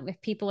point out if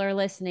people are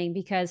listening,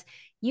 because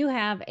you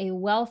have a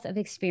wealth of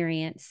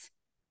experience.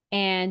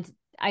 And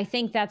I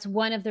think that's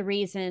one of the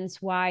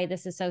reasons why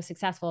this is so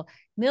successful.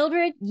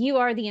 Mildred, you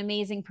are the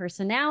amazing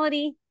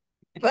personality.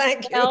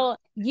 Thank you. Well,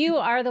 you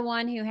are the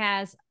one who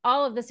has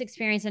all of this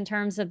experience in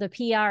terms of the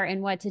PR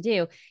and what to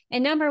do.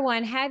 And number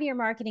one, have your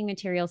marketing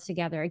materials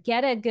together.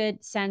 Get a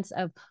good sense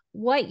of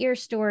what your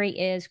story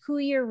is, who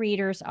your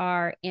readers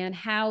are, and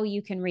how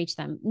you can reach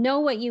them. Know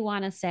what you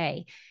want to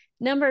say.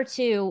 Number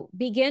two,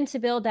 begin to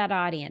build that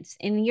audience.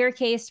 In your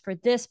case, for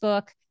this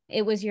book,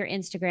 it was your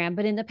Instagram.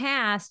 But in the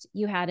past,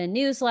 you had a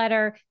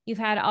newsletter, you've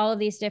had all of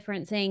these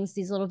different things,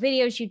 these little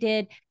videos you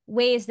did,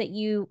 ways that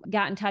you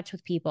got in touch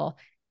with people.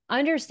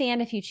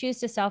 Understand if you choose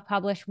to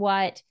self-publish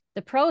what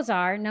The pros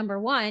are, number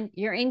one,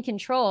 you're in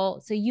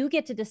control. So you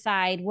get to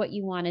decide what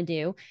you want to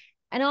do.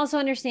 And also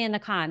understand the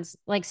cons.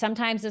 Like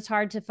sometimes it's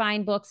hard to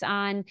find books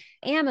on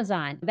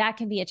Amazon. That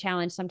can be a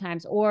challenge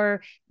sometimes.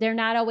 Or they're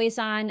not always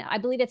on, I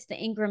believe it's the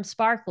Ingram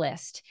Spark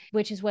list,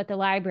 which is what the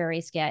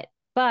libraries get.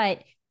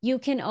 But you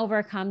can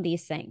overcome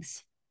these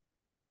things.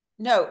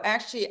 No,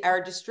 actually,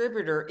 our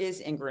distributor is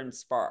Ingram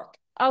Spark.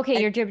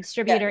 Okay, your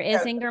distributor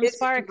is Ingram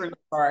Spark? Ingram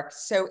Spark.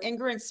 So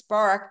Ingram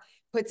Spark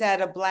puts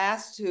out a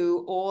blast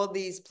to all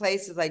these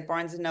places like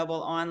Barnes & Noble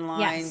online,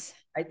 Yes.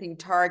 I think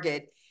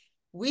Target.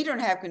 We don't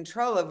have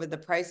control over the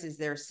prices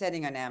they're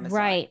setting on Amazon.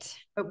 Right.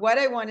 But what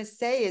I want to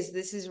say is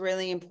this is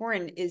really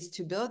important, is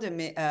to build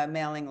a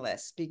mailing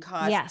list,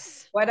 because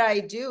yes. what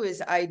I do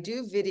is I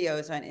do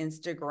videos on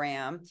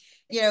Instagram.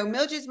 You know,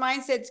 Mildred's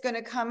Mindset's going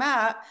to come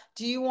out.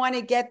 Do you want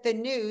to get the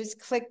news?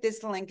 Click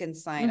this link and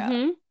sign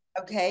up.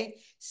 Okay.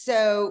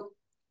 So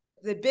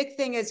the big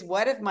thing is,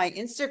 what if my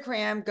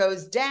Instagram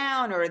goes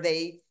down or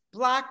they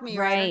block me?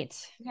 Right.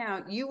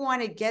 Now you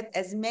want to get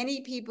as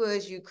many people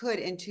as you could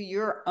into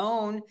your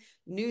own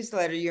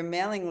newsletter, your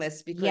mailing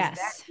list, because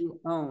that you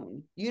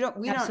own. We don't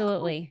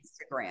own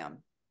Instagram,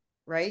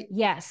 right?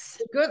 Yes.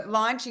 It's a good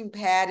launching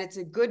pad. It's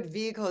a good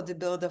vehicle to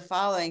build a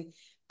following,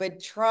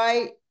 but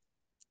try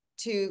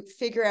to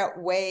figure out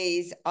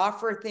ways,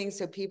 offer things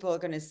so people are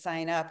going to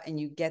sign up and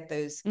you get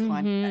those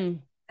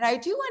content. And I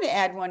do want to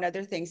add one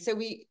other thing. So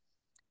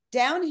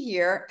down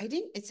here,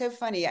 it's so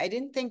funny. I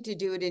didn't think to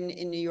do it in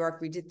New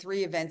York. We did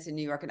 3 events in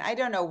New York, and I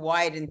don't know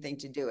why I didn't think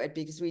to do it,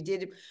 because we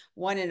did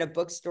one in a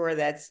bookstore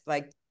that's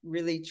like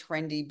really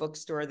trendy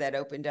bookstore that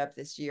opened up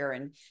this year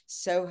in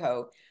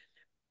Soho.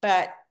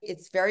 But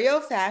it's very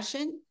old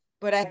fashioned,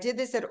 but I did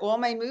this at all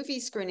my movie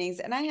screenings,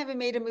 and I haven't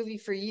made a movie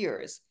for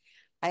years.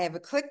 I have a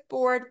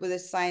clipboard with a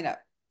sign up.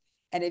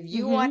 And if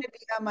you want to be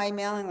on my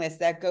mailing list,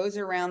 that goes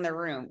around the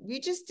room. We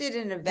just did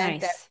an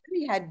event that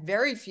really had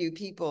very few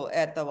people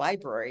at the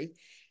library.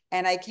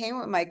 And I came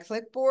with my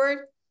clipboard,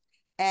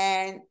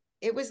 and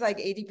it was like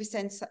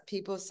 80%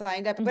 people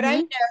signed up. But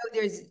I know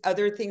there's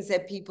other things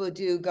that people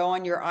do, go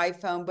on your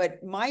iPhone,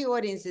 but my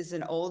audience is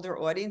an older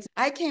audience.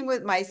 I came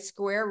with my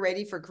Square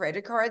ready for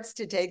credit cards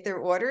to take their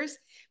orders,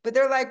 but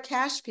they're like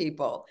cash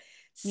people.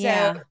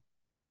 So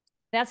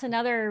that's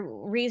another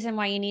reason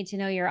why you need to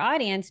know your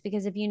audience,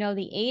 because if you know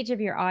the age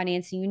of your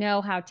audience, you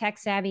know how tech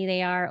savvy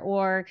they are,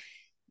 or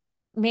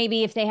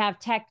maybe if they have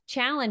tech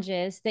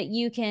challenges, that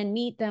you can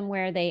meet them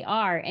where they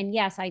are. And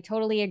yes, I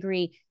totally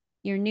agree.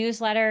 Your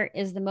newsletter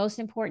is the most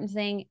important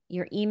thing.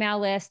 Your email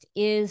list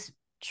is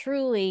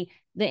truly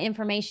the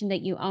information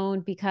that you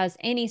own, because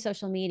any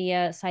social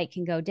media site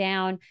can go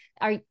down.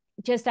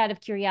 Just out of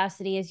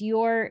curiosity, is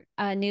your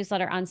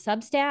newsletter on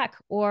Substack,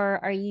 or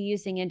are you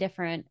using a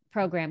different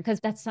program? Because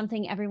that's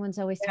something everyone's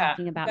always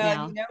talking about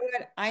now. You know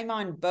what? I'm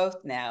on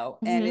both now.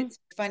 And it's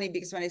funny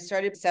because when I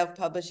started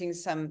self-publishing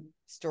some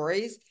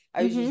stories,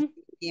 I was using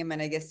Medium,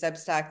 and I guess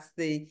Substack's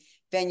the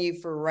venue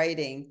for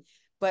writing.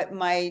 But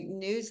my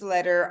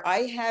newsletter, I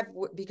have,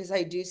 because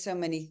I do so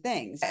many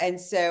things. And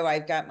so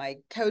I've got my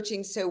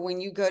coaching. So when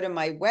you go to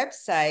my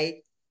website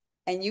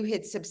and you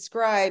hit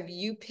subscribe,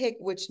 you pick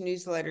which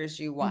newsletters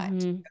you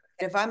want. And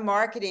if I'm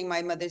marketing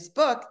my mother's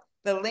book,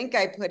 the link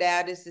I put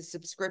out is the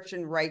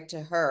subscription right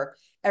to her.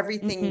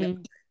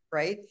 Everything,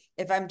 right?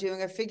 If I'm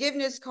doing a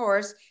forgiveness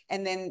course,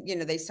 and then, you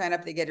know, they sign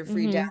up, they get a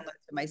free download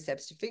to my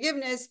steps to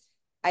forgiveness,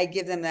 I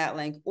give them that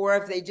link. Or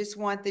if they just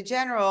want the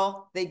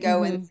general, they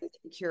go and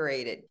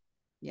curate it.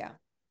 Yeah.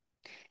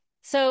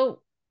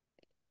 So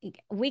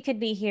we could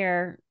be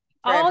here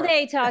all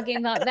day talking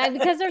about that,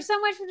 because there's so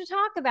much to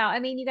talk about. I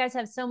mean, you guys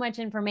have so much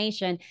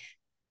information.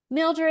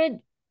 Mildred,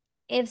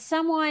 if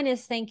someone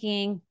is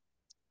thinking,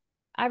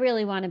 I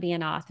really want to be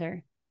an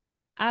author,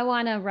 I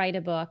want to write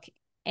a book,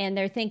 and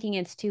they're thinking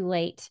it's too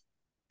late.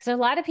 So a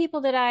lot of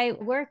people that I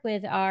work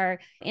with are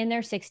in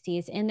their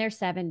 60s, in their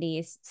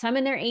 70s, some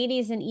in their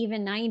 80s and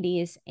even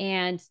 90s,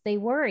 and they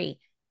worry,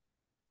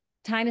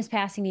 time is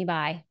passing me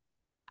by.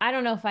 I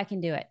don't know if I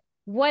can do it.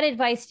 What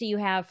advice do you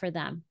have for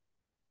them?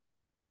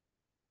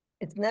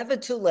 It's never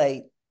too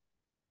late.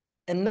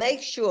 And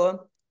make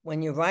sure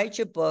when you write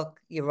your book,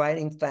 you're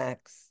writing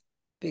facts,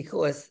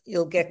 because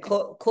you'll get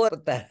caught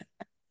with that.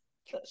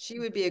 She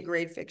would be a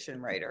great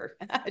fiction writer.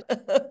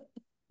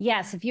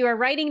 Yes, if you are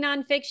writing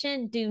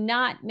nonfiction, do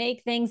not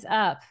make things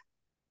up.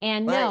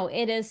 And no,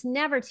 it is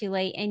never too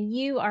late. And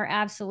you are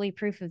absolutely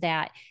proof of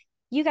that.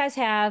 You guys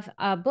have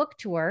a book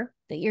tour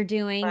that you're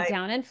doing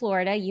down in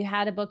Florida. You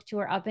had a book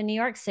tour up in New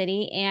York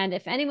City. And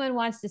if anyone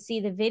wants to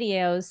see the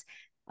videos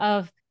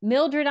of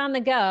Mildred on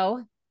the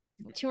go,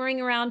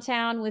 touring around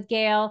town with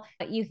Gayle,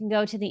 you can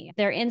go to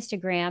their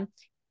Instagram.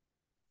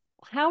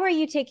 How are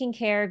you taking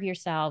care of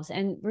yourselves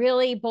and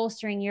really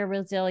bolstering your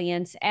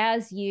resilience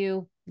as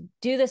you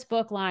do this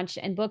book launch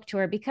and book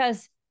tour?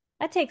 Because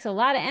that takes a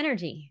lot of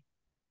energy.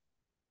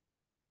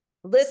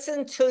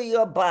 Listen to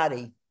your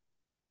body.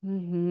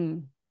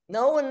 No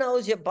one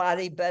knows your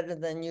body better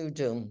than you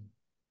do.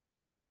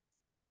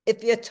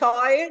 If you're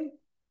tired,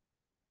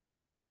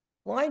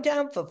 lie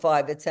down for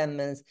 5 or 10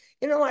 minutes.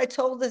 You know, I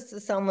told this to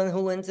someone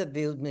who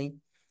interviewed me,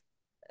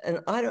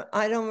 and I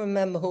don't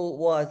remember who it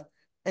was.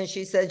 And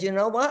she said, you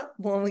know what?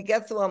 When we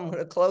get through, I'm going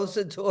to close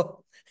the door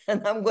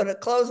and I'm going to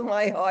close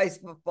my eyes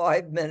for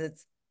 5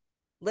 minutes.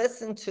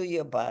 Listen to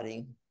your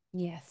body.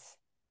 Yes.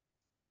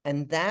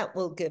 And that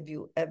will give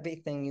you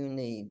everything you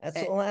need.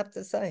 That's all I have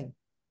to say.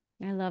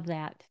 I love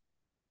that.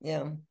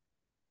 Yeah.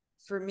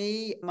 For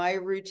me, my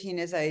routine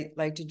is I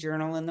like to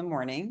journal in the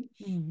morning,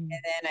 Mhm. and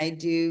then I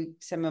do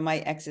some of my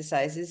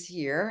exercises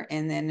here,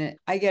 and then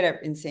I get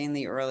up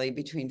insanely early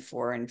between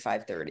 4 and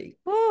 5:30.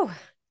 Woo.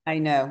 I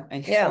know.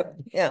 Yeah.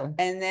 Yeah.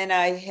 And then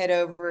I head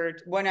over,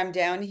 when I'm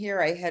down here,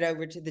 I head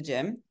over to the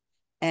gym,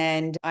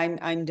 and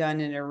I'm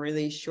done in a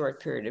really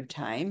short period of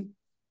time.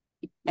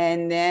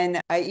 And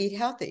then I eat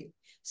healthy.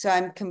 So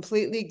I'm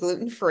completely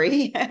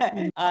gluten-free.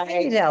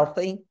 I eat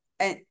healthy.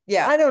 And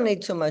yeah, I don't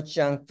eat too much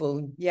junk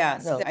food. yeah.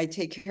 No. So I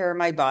take care of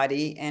my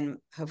body and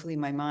hopefully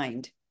my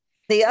mind.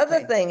 The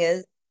other thing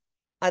is,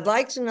 I'd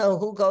like to know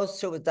who goes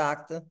to a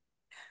doctor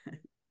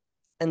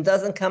and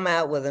doesn't come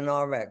out with an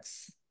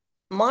RX.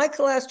 My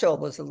cholesterol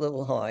was a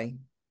little high,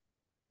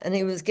 and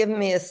he was giving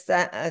me a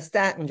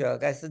statin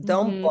drug. I said,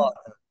 don't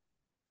bother.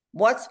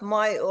 What's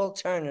my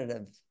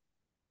alternative?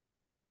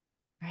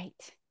 Right.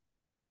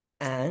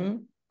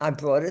 And I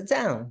brought it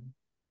down.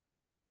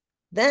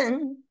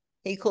 Then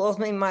he calls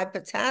me, my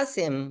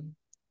potassium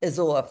is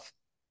off.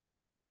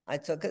 I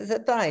took his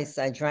advice.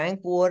 I drank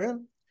water.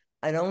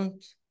 I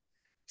don't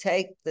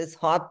take this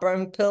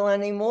heartburn pill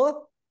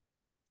anymore.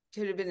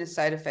 Could have been a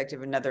side effect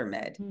of another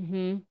med.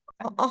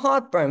 A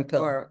heartburn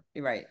pill. Or,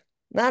 right.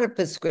 Not a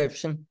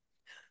prescription.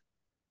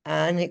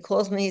 And he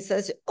calls me, he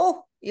says,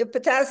 oh, your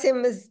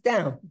potassium is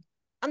down.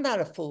 I'm not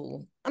a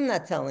fool. I'm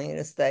not telling you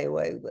to stay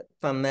away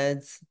from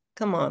meds.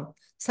 Come on.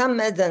 Some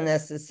meds are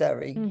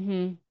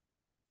necessary.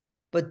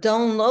 But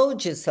don't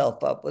load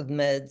yourself up with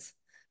meds,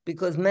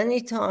 because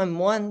many times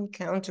one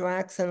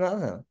counteracts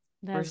another.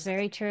 That's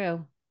very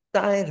true.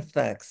 Side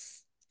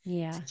effects.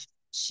 Yeah.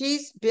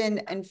 She's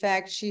been, in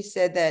fact, she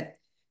said that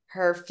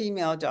her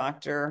female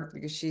doctor,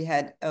 because she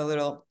had a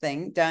little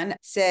thing done,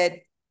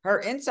 said her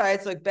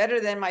insides look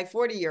better than my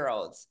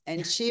 40-year-olds.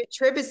 And she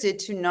attributes it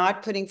to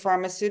not putting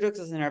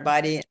pharmaceuticals in her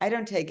body. I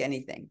don't take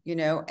anything, you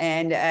know,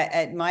 and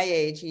at my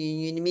age,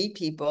 you meet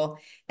people,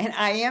 and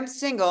I am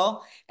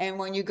single. And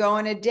when you go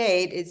on a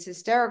date, it's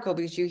hysterical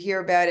because you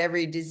hear about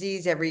every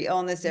disease, every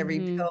illness, every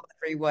pill,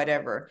 every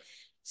whatever.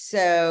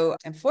 So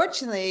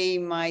unfortunately,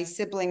 my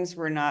siblings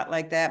were not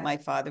like that. My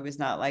father was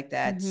not like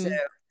that. So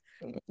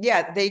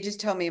yeah, they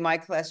just told me my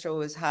cholesterol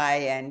was high,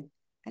 and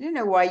I don't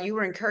know why you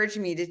were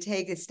encouraging me to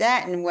take a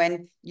statin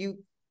when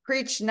you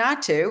preached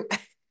not to.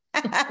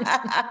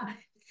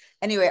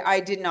 Anyway, I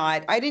did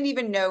not. I didn't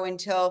even know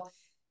until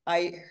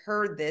I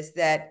heard this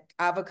that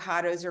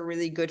avocados are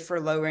really good for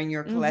lowering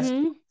your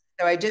cholesterol.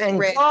 So I just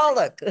read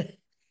garlic.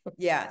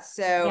 Yeah.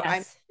 So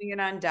I'm doing it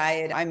on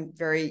diet. I'm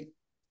very,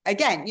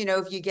 again, you know,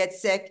 if you get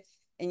sick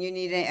and you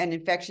need an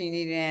infection, you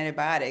need an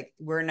antibiotic.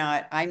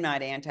 I'm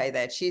not anti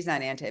that. She's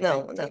not anti.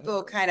 No, but no.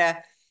 people kind of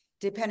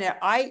dependent.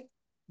 I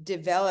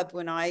developed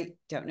when I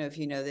don't know if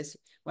you know this,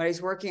 when I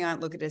was working on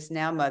Look at Us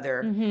Now,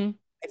 Mother,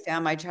 I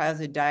found my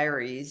childhood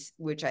diaries,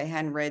 which I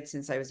hadn't read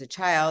since I was a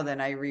child.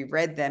 And I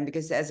reread them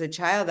because as a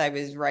child, I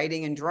was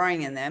writing and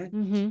drawing in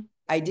them.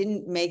 I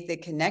didn't make the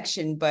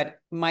connection, but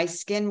my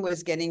skin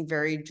was getting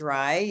very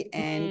dry,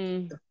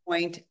 and the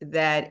point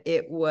that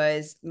it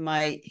was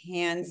my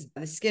hands,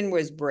 the skin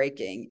was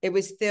breaking. It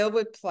was filled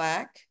with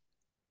plaque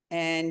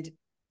and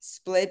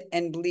split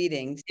and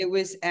bleeding. It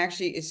was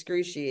actually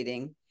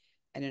excruciating.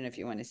 I don't know if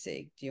you want to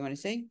see. Do you want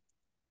to see?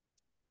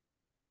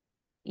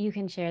 You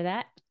can share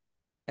that.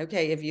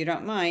 Okay, if you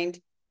don't mind.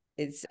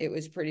 It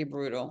was pretty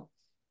brutal.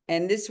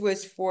 And this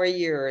was 4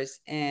 years.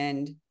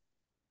 And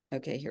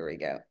okay, here we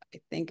go. I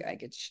think I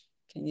could,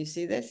 can you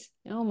see this?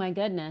 Oh my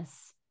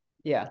goodness.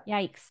 Yeah.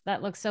 Yikes.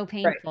 That looks so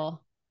painful.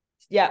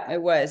 Right. Yeah, it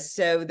was.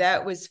 So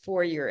that was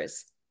 4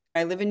 years.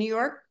 I live in New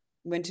York,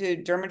 went to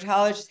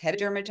dermatologist, head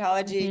of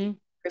dermatology,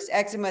 first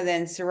eczema,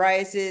 then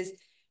psoriasis,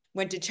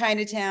 went to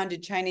Chinatown,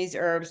 did Chinese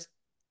herbs.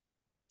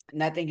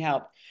 Nothing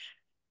helped.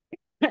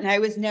 And I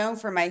was known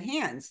for my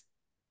hands.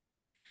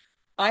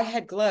 I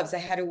had gloves. I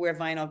had to wear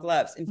vinyl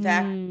gloves. In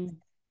fact,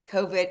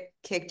 COVID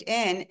kicked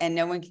in and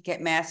no one could get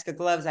masks or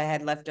gloves. I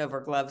had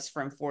leftover gloves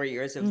from 4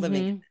 years of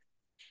living.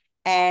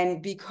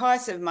 And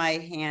because of my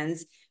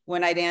hands,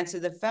 when I'd answer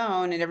the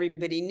phone and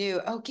everybody knew,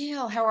 oh,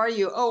 Gayle, how are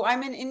you? Oh,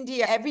 I'm in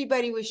India.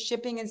 Everybody was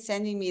shipping and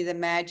sending me the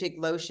magic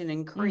lotion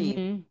and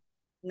cream.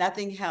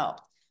 Nothing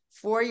helped.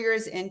 4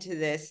 years into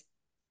this,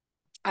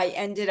 I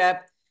ended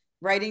up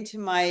writing to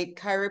my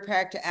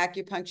chiropractor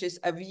acupuncturist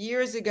of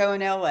years ago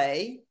in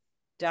LA,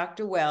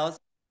 Dr. Wells,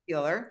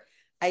 healer.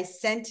 I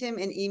sent him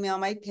an email,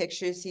 my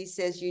pictures. He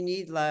says, you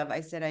need love.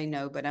 I said, I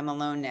know, but I'm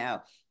alone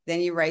now. Then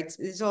he writes,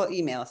 this is all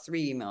emails,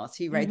 3 emails.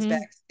 He writes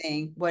back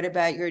saying, what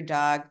about your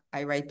dog?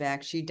 I write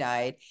back, she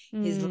died.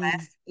 His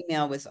last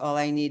email was all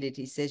I needed.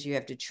 He says, you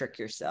have to trick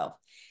yourself.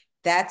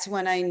 That's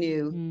when I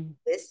knew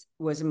this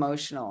was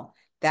emotional.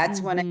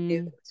 That's when I knew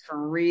it was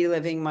from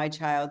reliving my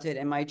childhood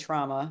and my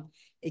trauma.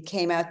 It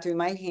came out through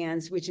my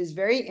hands, which is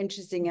very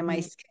interesting in my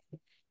skin,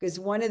 because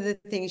one of the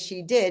things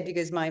she did,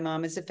 because my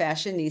mom is a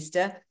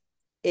fashionista,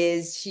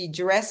 is she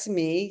dressed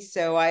me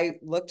so I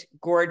looked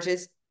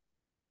gorgeous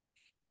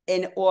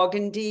in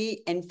organdy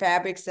and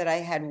fabrics that I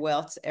had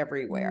welts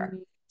everywhere.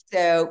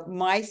 So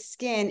my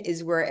skin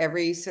is where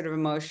every sort of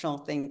emotional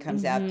thing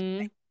comes out.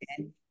 And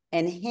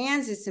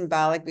hands is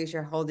symbolic because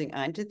you're holding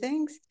on to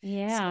things.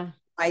 Yeah. So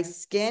my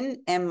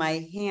skin and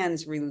my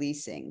hands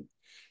releasing.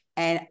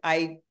 And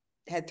I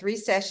had 3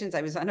 sessions.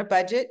 I was on a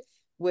budget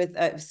with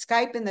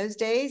Skype in those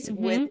days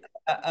with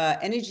a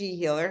energy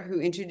healer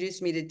who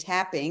introduced me to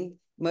tapping,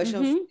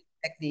 emotional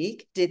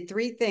technique. Did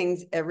 3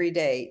 things every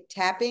day: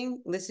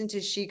 tapping, listen to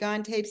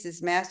Qigong tapes.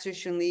 This master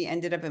Shun Li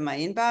ended up in my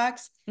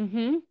inbox.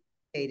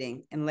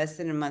 In less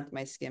than a month,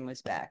 my skin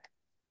was back.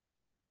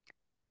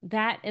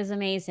 That is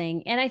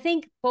amazing. And I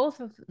think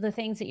both of the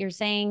things that you're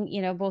saying,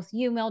 you know, both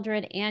you,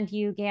 Mildred, and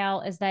you,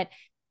 Gayle, is that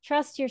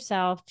trust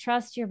yourself,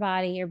 trust your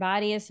body. Your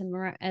body is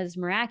as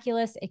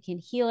miraculous. It can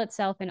heal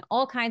itself in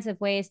all kinds of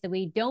ways that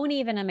we don't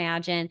even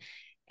imagine.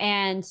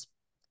 And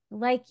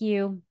like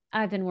you,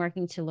 I've been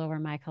working to lower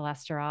my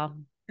cholesterol.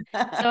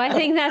 So I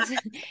think that's,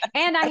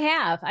 and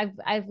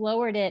I've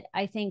lowered it,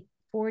 I think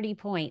 40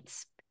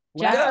 points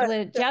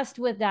just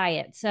with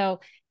diet.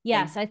 So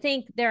yes, I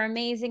think there are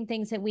amazing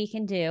things that we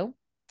can do.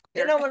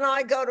 You know, when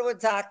I go to a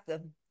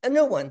doctor, a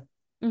new one,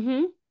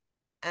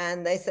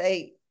 and they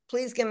say,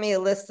 please give me a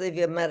list of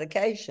your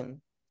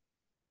medication.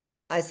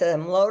 I said,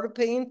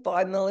 amlodipine,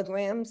 5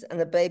 milligrams, and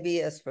a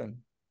baby aspirin.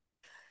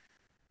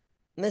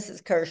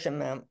 Mrs.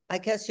 Kirschenbaum, I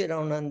guess you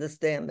don't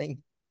understand me.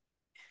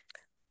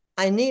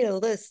 I need a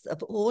list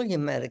of all your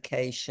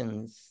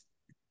medications.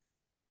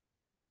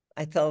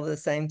 I tell her the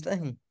same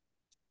thing.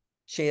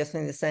 She asked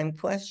me the same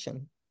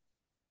question.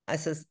 I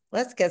says,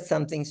 let's get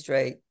something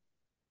straight.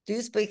 Do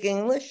you speak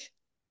English?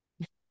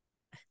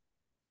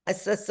 I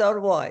said, so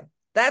do I.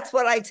 That's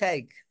what I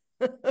take.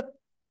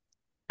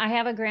 I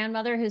have a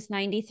grandmother who's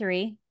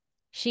 93.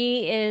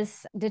 She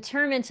is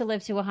determined to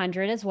live to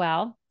 100 as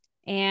well.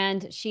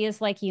 And she is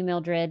like you,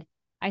 Mildred.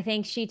 I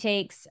think she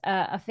takes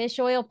a fish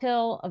oil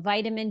pill, a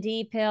vitamin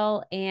D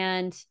pill,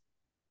 and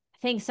I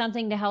think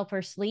something to help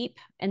her sleep.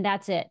 And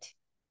that's it.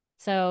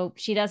 So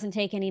she doesn't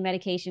take any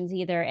medications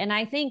either. And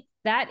I think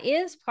that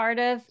is part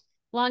of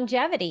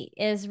longevity,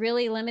 is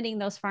really limiting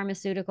those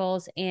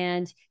pharmaceuticals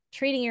and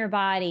treating your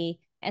body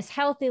as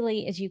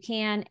healthily as you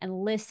can and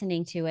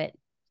listening to it.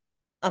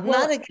 I'm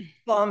not against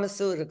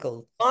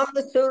pharmaceuticals.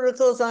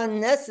 Pharmaceuticals are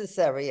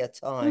necessary at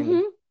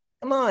times.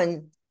 Come on,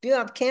 if you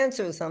have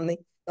cancer or something.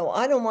 No,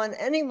 I don't want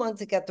anyone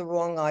to get the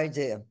wrong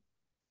idea.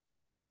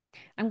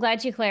 I'm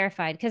glad you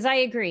clarified, because I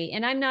agree.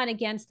 And I'm not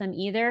against them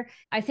either.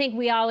 I think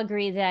we all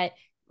agree that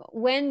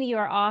when you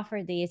are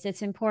offered these,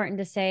 it's important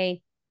to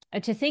say,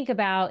 to think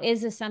about,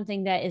 is this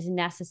something that is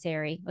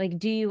necessary? Like,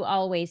 do you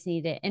always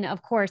need it? And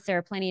of course, there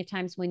are plenty of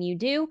times when you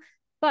do,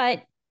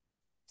 but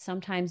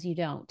sometimes you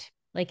don't.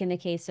 Like in the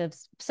case of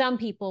some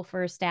people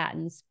for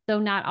statins, though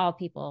not all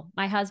people.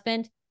 My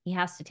husband, he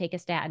has to take a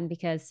statin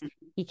because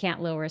he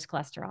can't lower his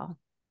cholesterol.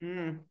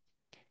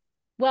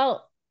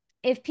 Well,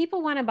 if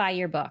people want to buy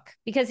your book,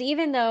 because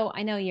even though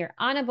I know you're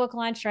on a book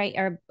launch, right,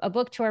 or a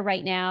book tour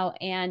right now,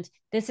 and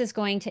this is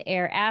going to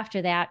air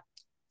after that,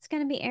 it's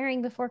going to be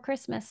airing before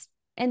Christmas.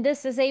 And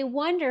this is a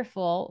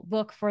wonderful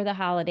book for the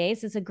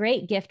holidays. It's a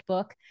great gift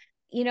book,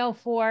 you know,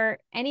 for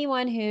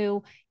anyone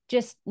who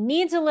just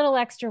needs a little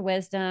extra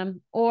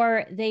wisdom,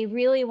 or they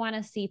really want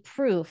to see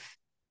proof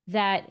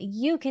that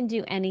you can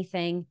do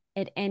anything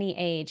at any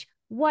age.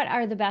 What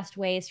are the best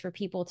ways for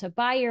people to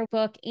buy your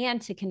book and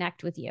to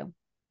connect with you?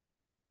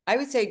 I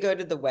would say go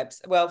to the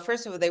website. Well,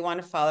 first of all, they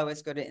want to follow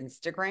us, go to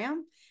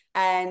Instagram.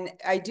 And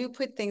I do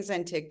put things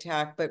on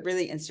TikTok, but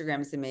really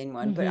Instagram is the main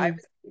one. But I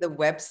the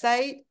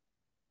website,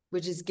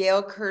 which is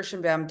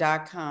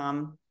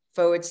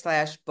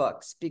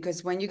gaylekirschenbaum.com/books,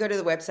 because when you go to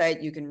the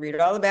website, you can read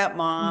all about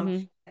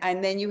mom.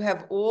 And then you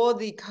have all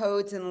the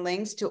codes and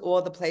links to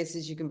all the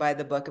places you can buy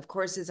the book. Of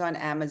course, it's on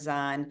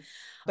Amazon.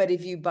 But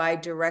if you buy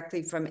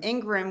directly from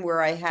Ingram, where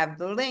I have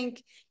the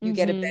link, you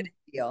get a better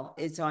deal.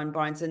 It's on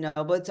Barnes &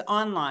 Noble. It's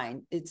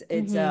online. It's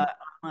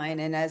online.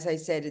 And as I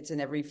said, it's in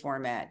every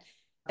format.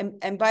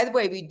 And by the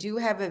way, we do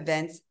have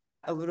events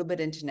a little bit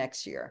into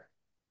next year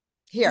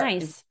here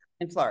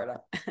in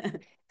Florida.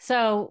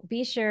 So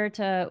be sure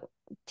to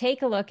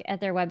take a look at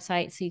their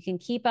website so you can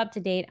keep up to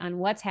date on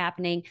what's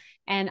happening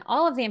and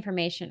all of the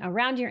information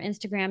around your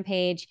Instagram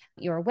page,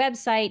 your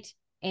website,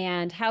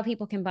 and how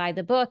people can buy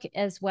the book,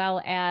 as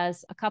well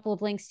as a couple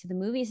of links to the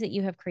movies that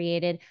you have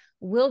created,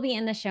 will be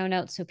in the show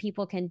notes. So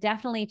people can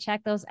definitely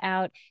check those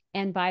out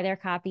and buy their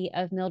copy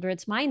of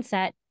Mildred's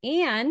Mindset,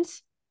 and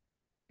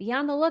be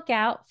on the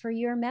lookout for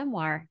your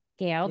memoir,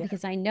 Gayle,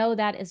 because I know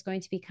that is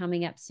going to be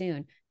coming up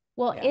soon.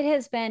 Well, it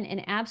has been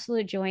an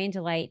absolute joy and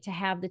delight to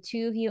have the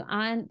two of you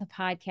on the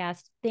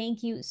podcast.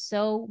 Thank you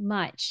so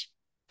much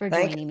for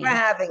joining me. Thank you for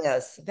having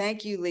us.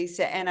 Thank you,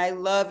 Lisa. And I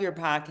love your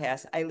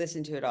podcast. I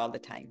listen to it all the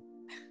time.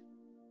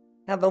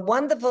 Have a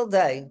wonderful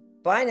day.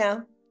 Bye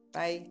now.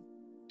 Bye.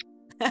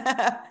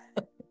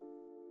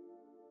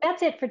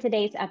 That's it for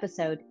today's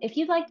episode. If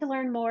you'd like to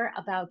learn more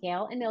about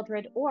Gayle and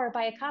Mildred or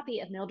buy a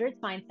copy of Mildred's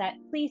Mindset,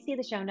 please see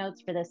the show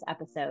notes for this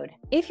episode.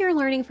 If you're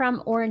learning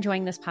from or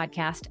enjoying this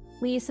podcast,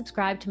 please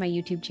subscribe to my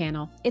YouTube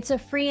channel. It's a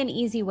free and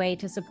easy way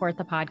to support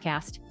the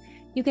podcast.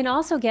 You can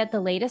also get the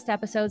latest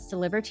episodes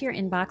delivered to your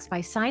inbox by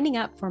signing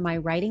up for my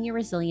Writing Your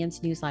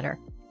Resilience newsletter.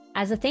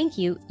 As a thank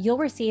you, you'll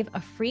receive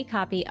a free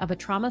copy of A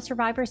Trauma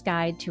Survivor's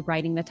Guide to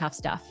Writing the Tough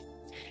Stuff.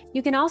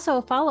 You can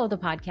also follow the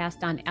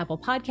podcast on Apple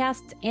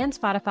Podcasts and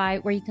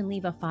Spotify, where you can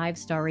leave a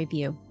 5-star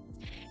review.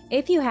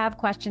 If you have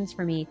questions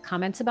for me,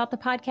 comments about the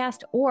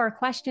podcast, or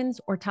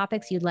questions or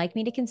topics you'd like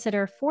me to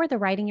consider for the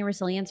Writing Your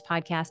Resilience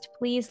podcast,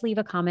 please leave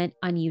a comment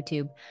on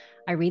YouTube.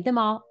 I read them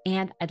all,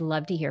 and I'd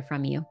love to hear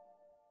from you.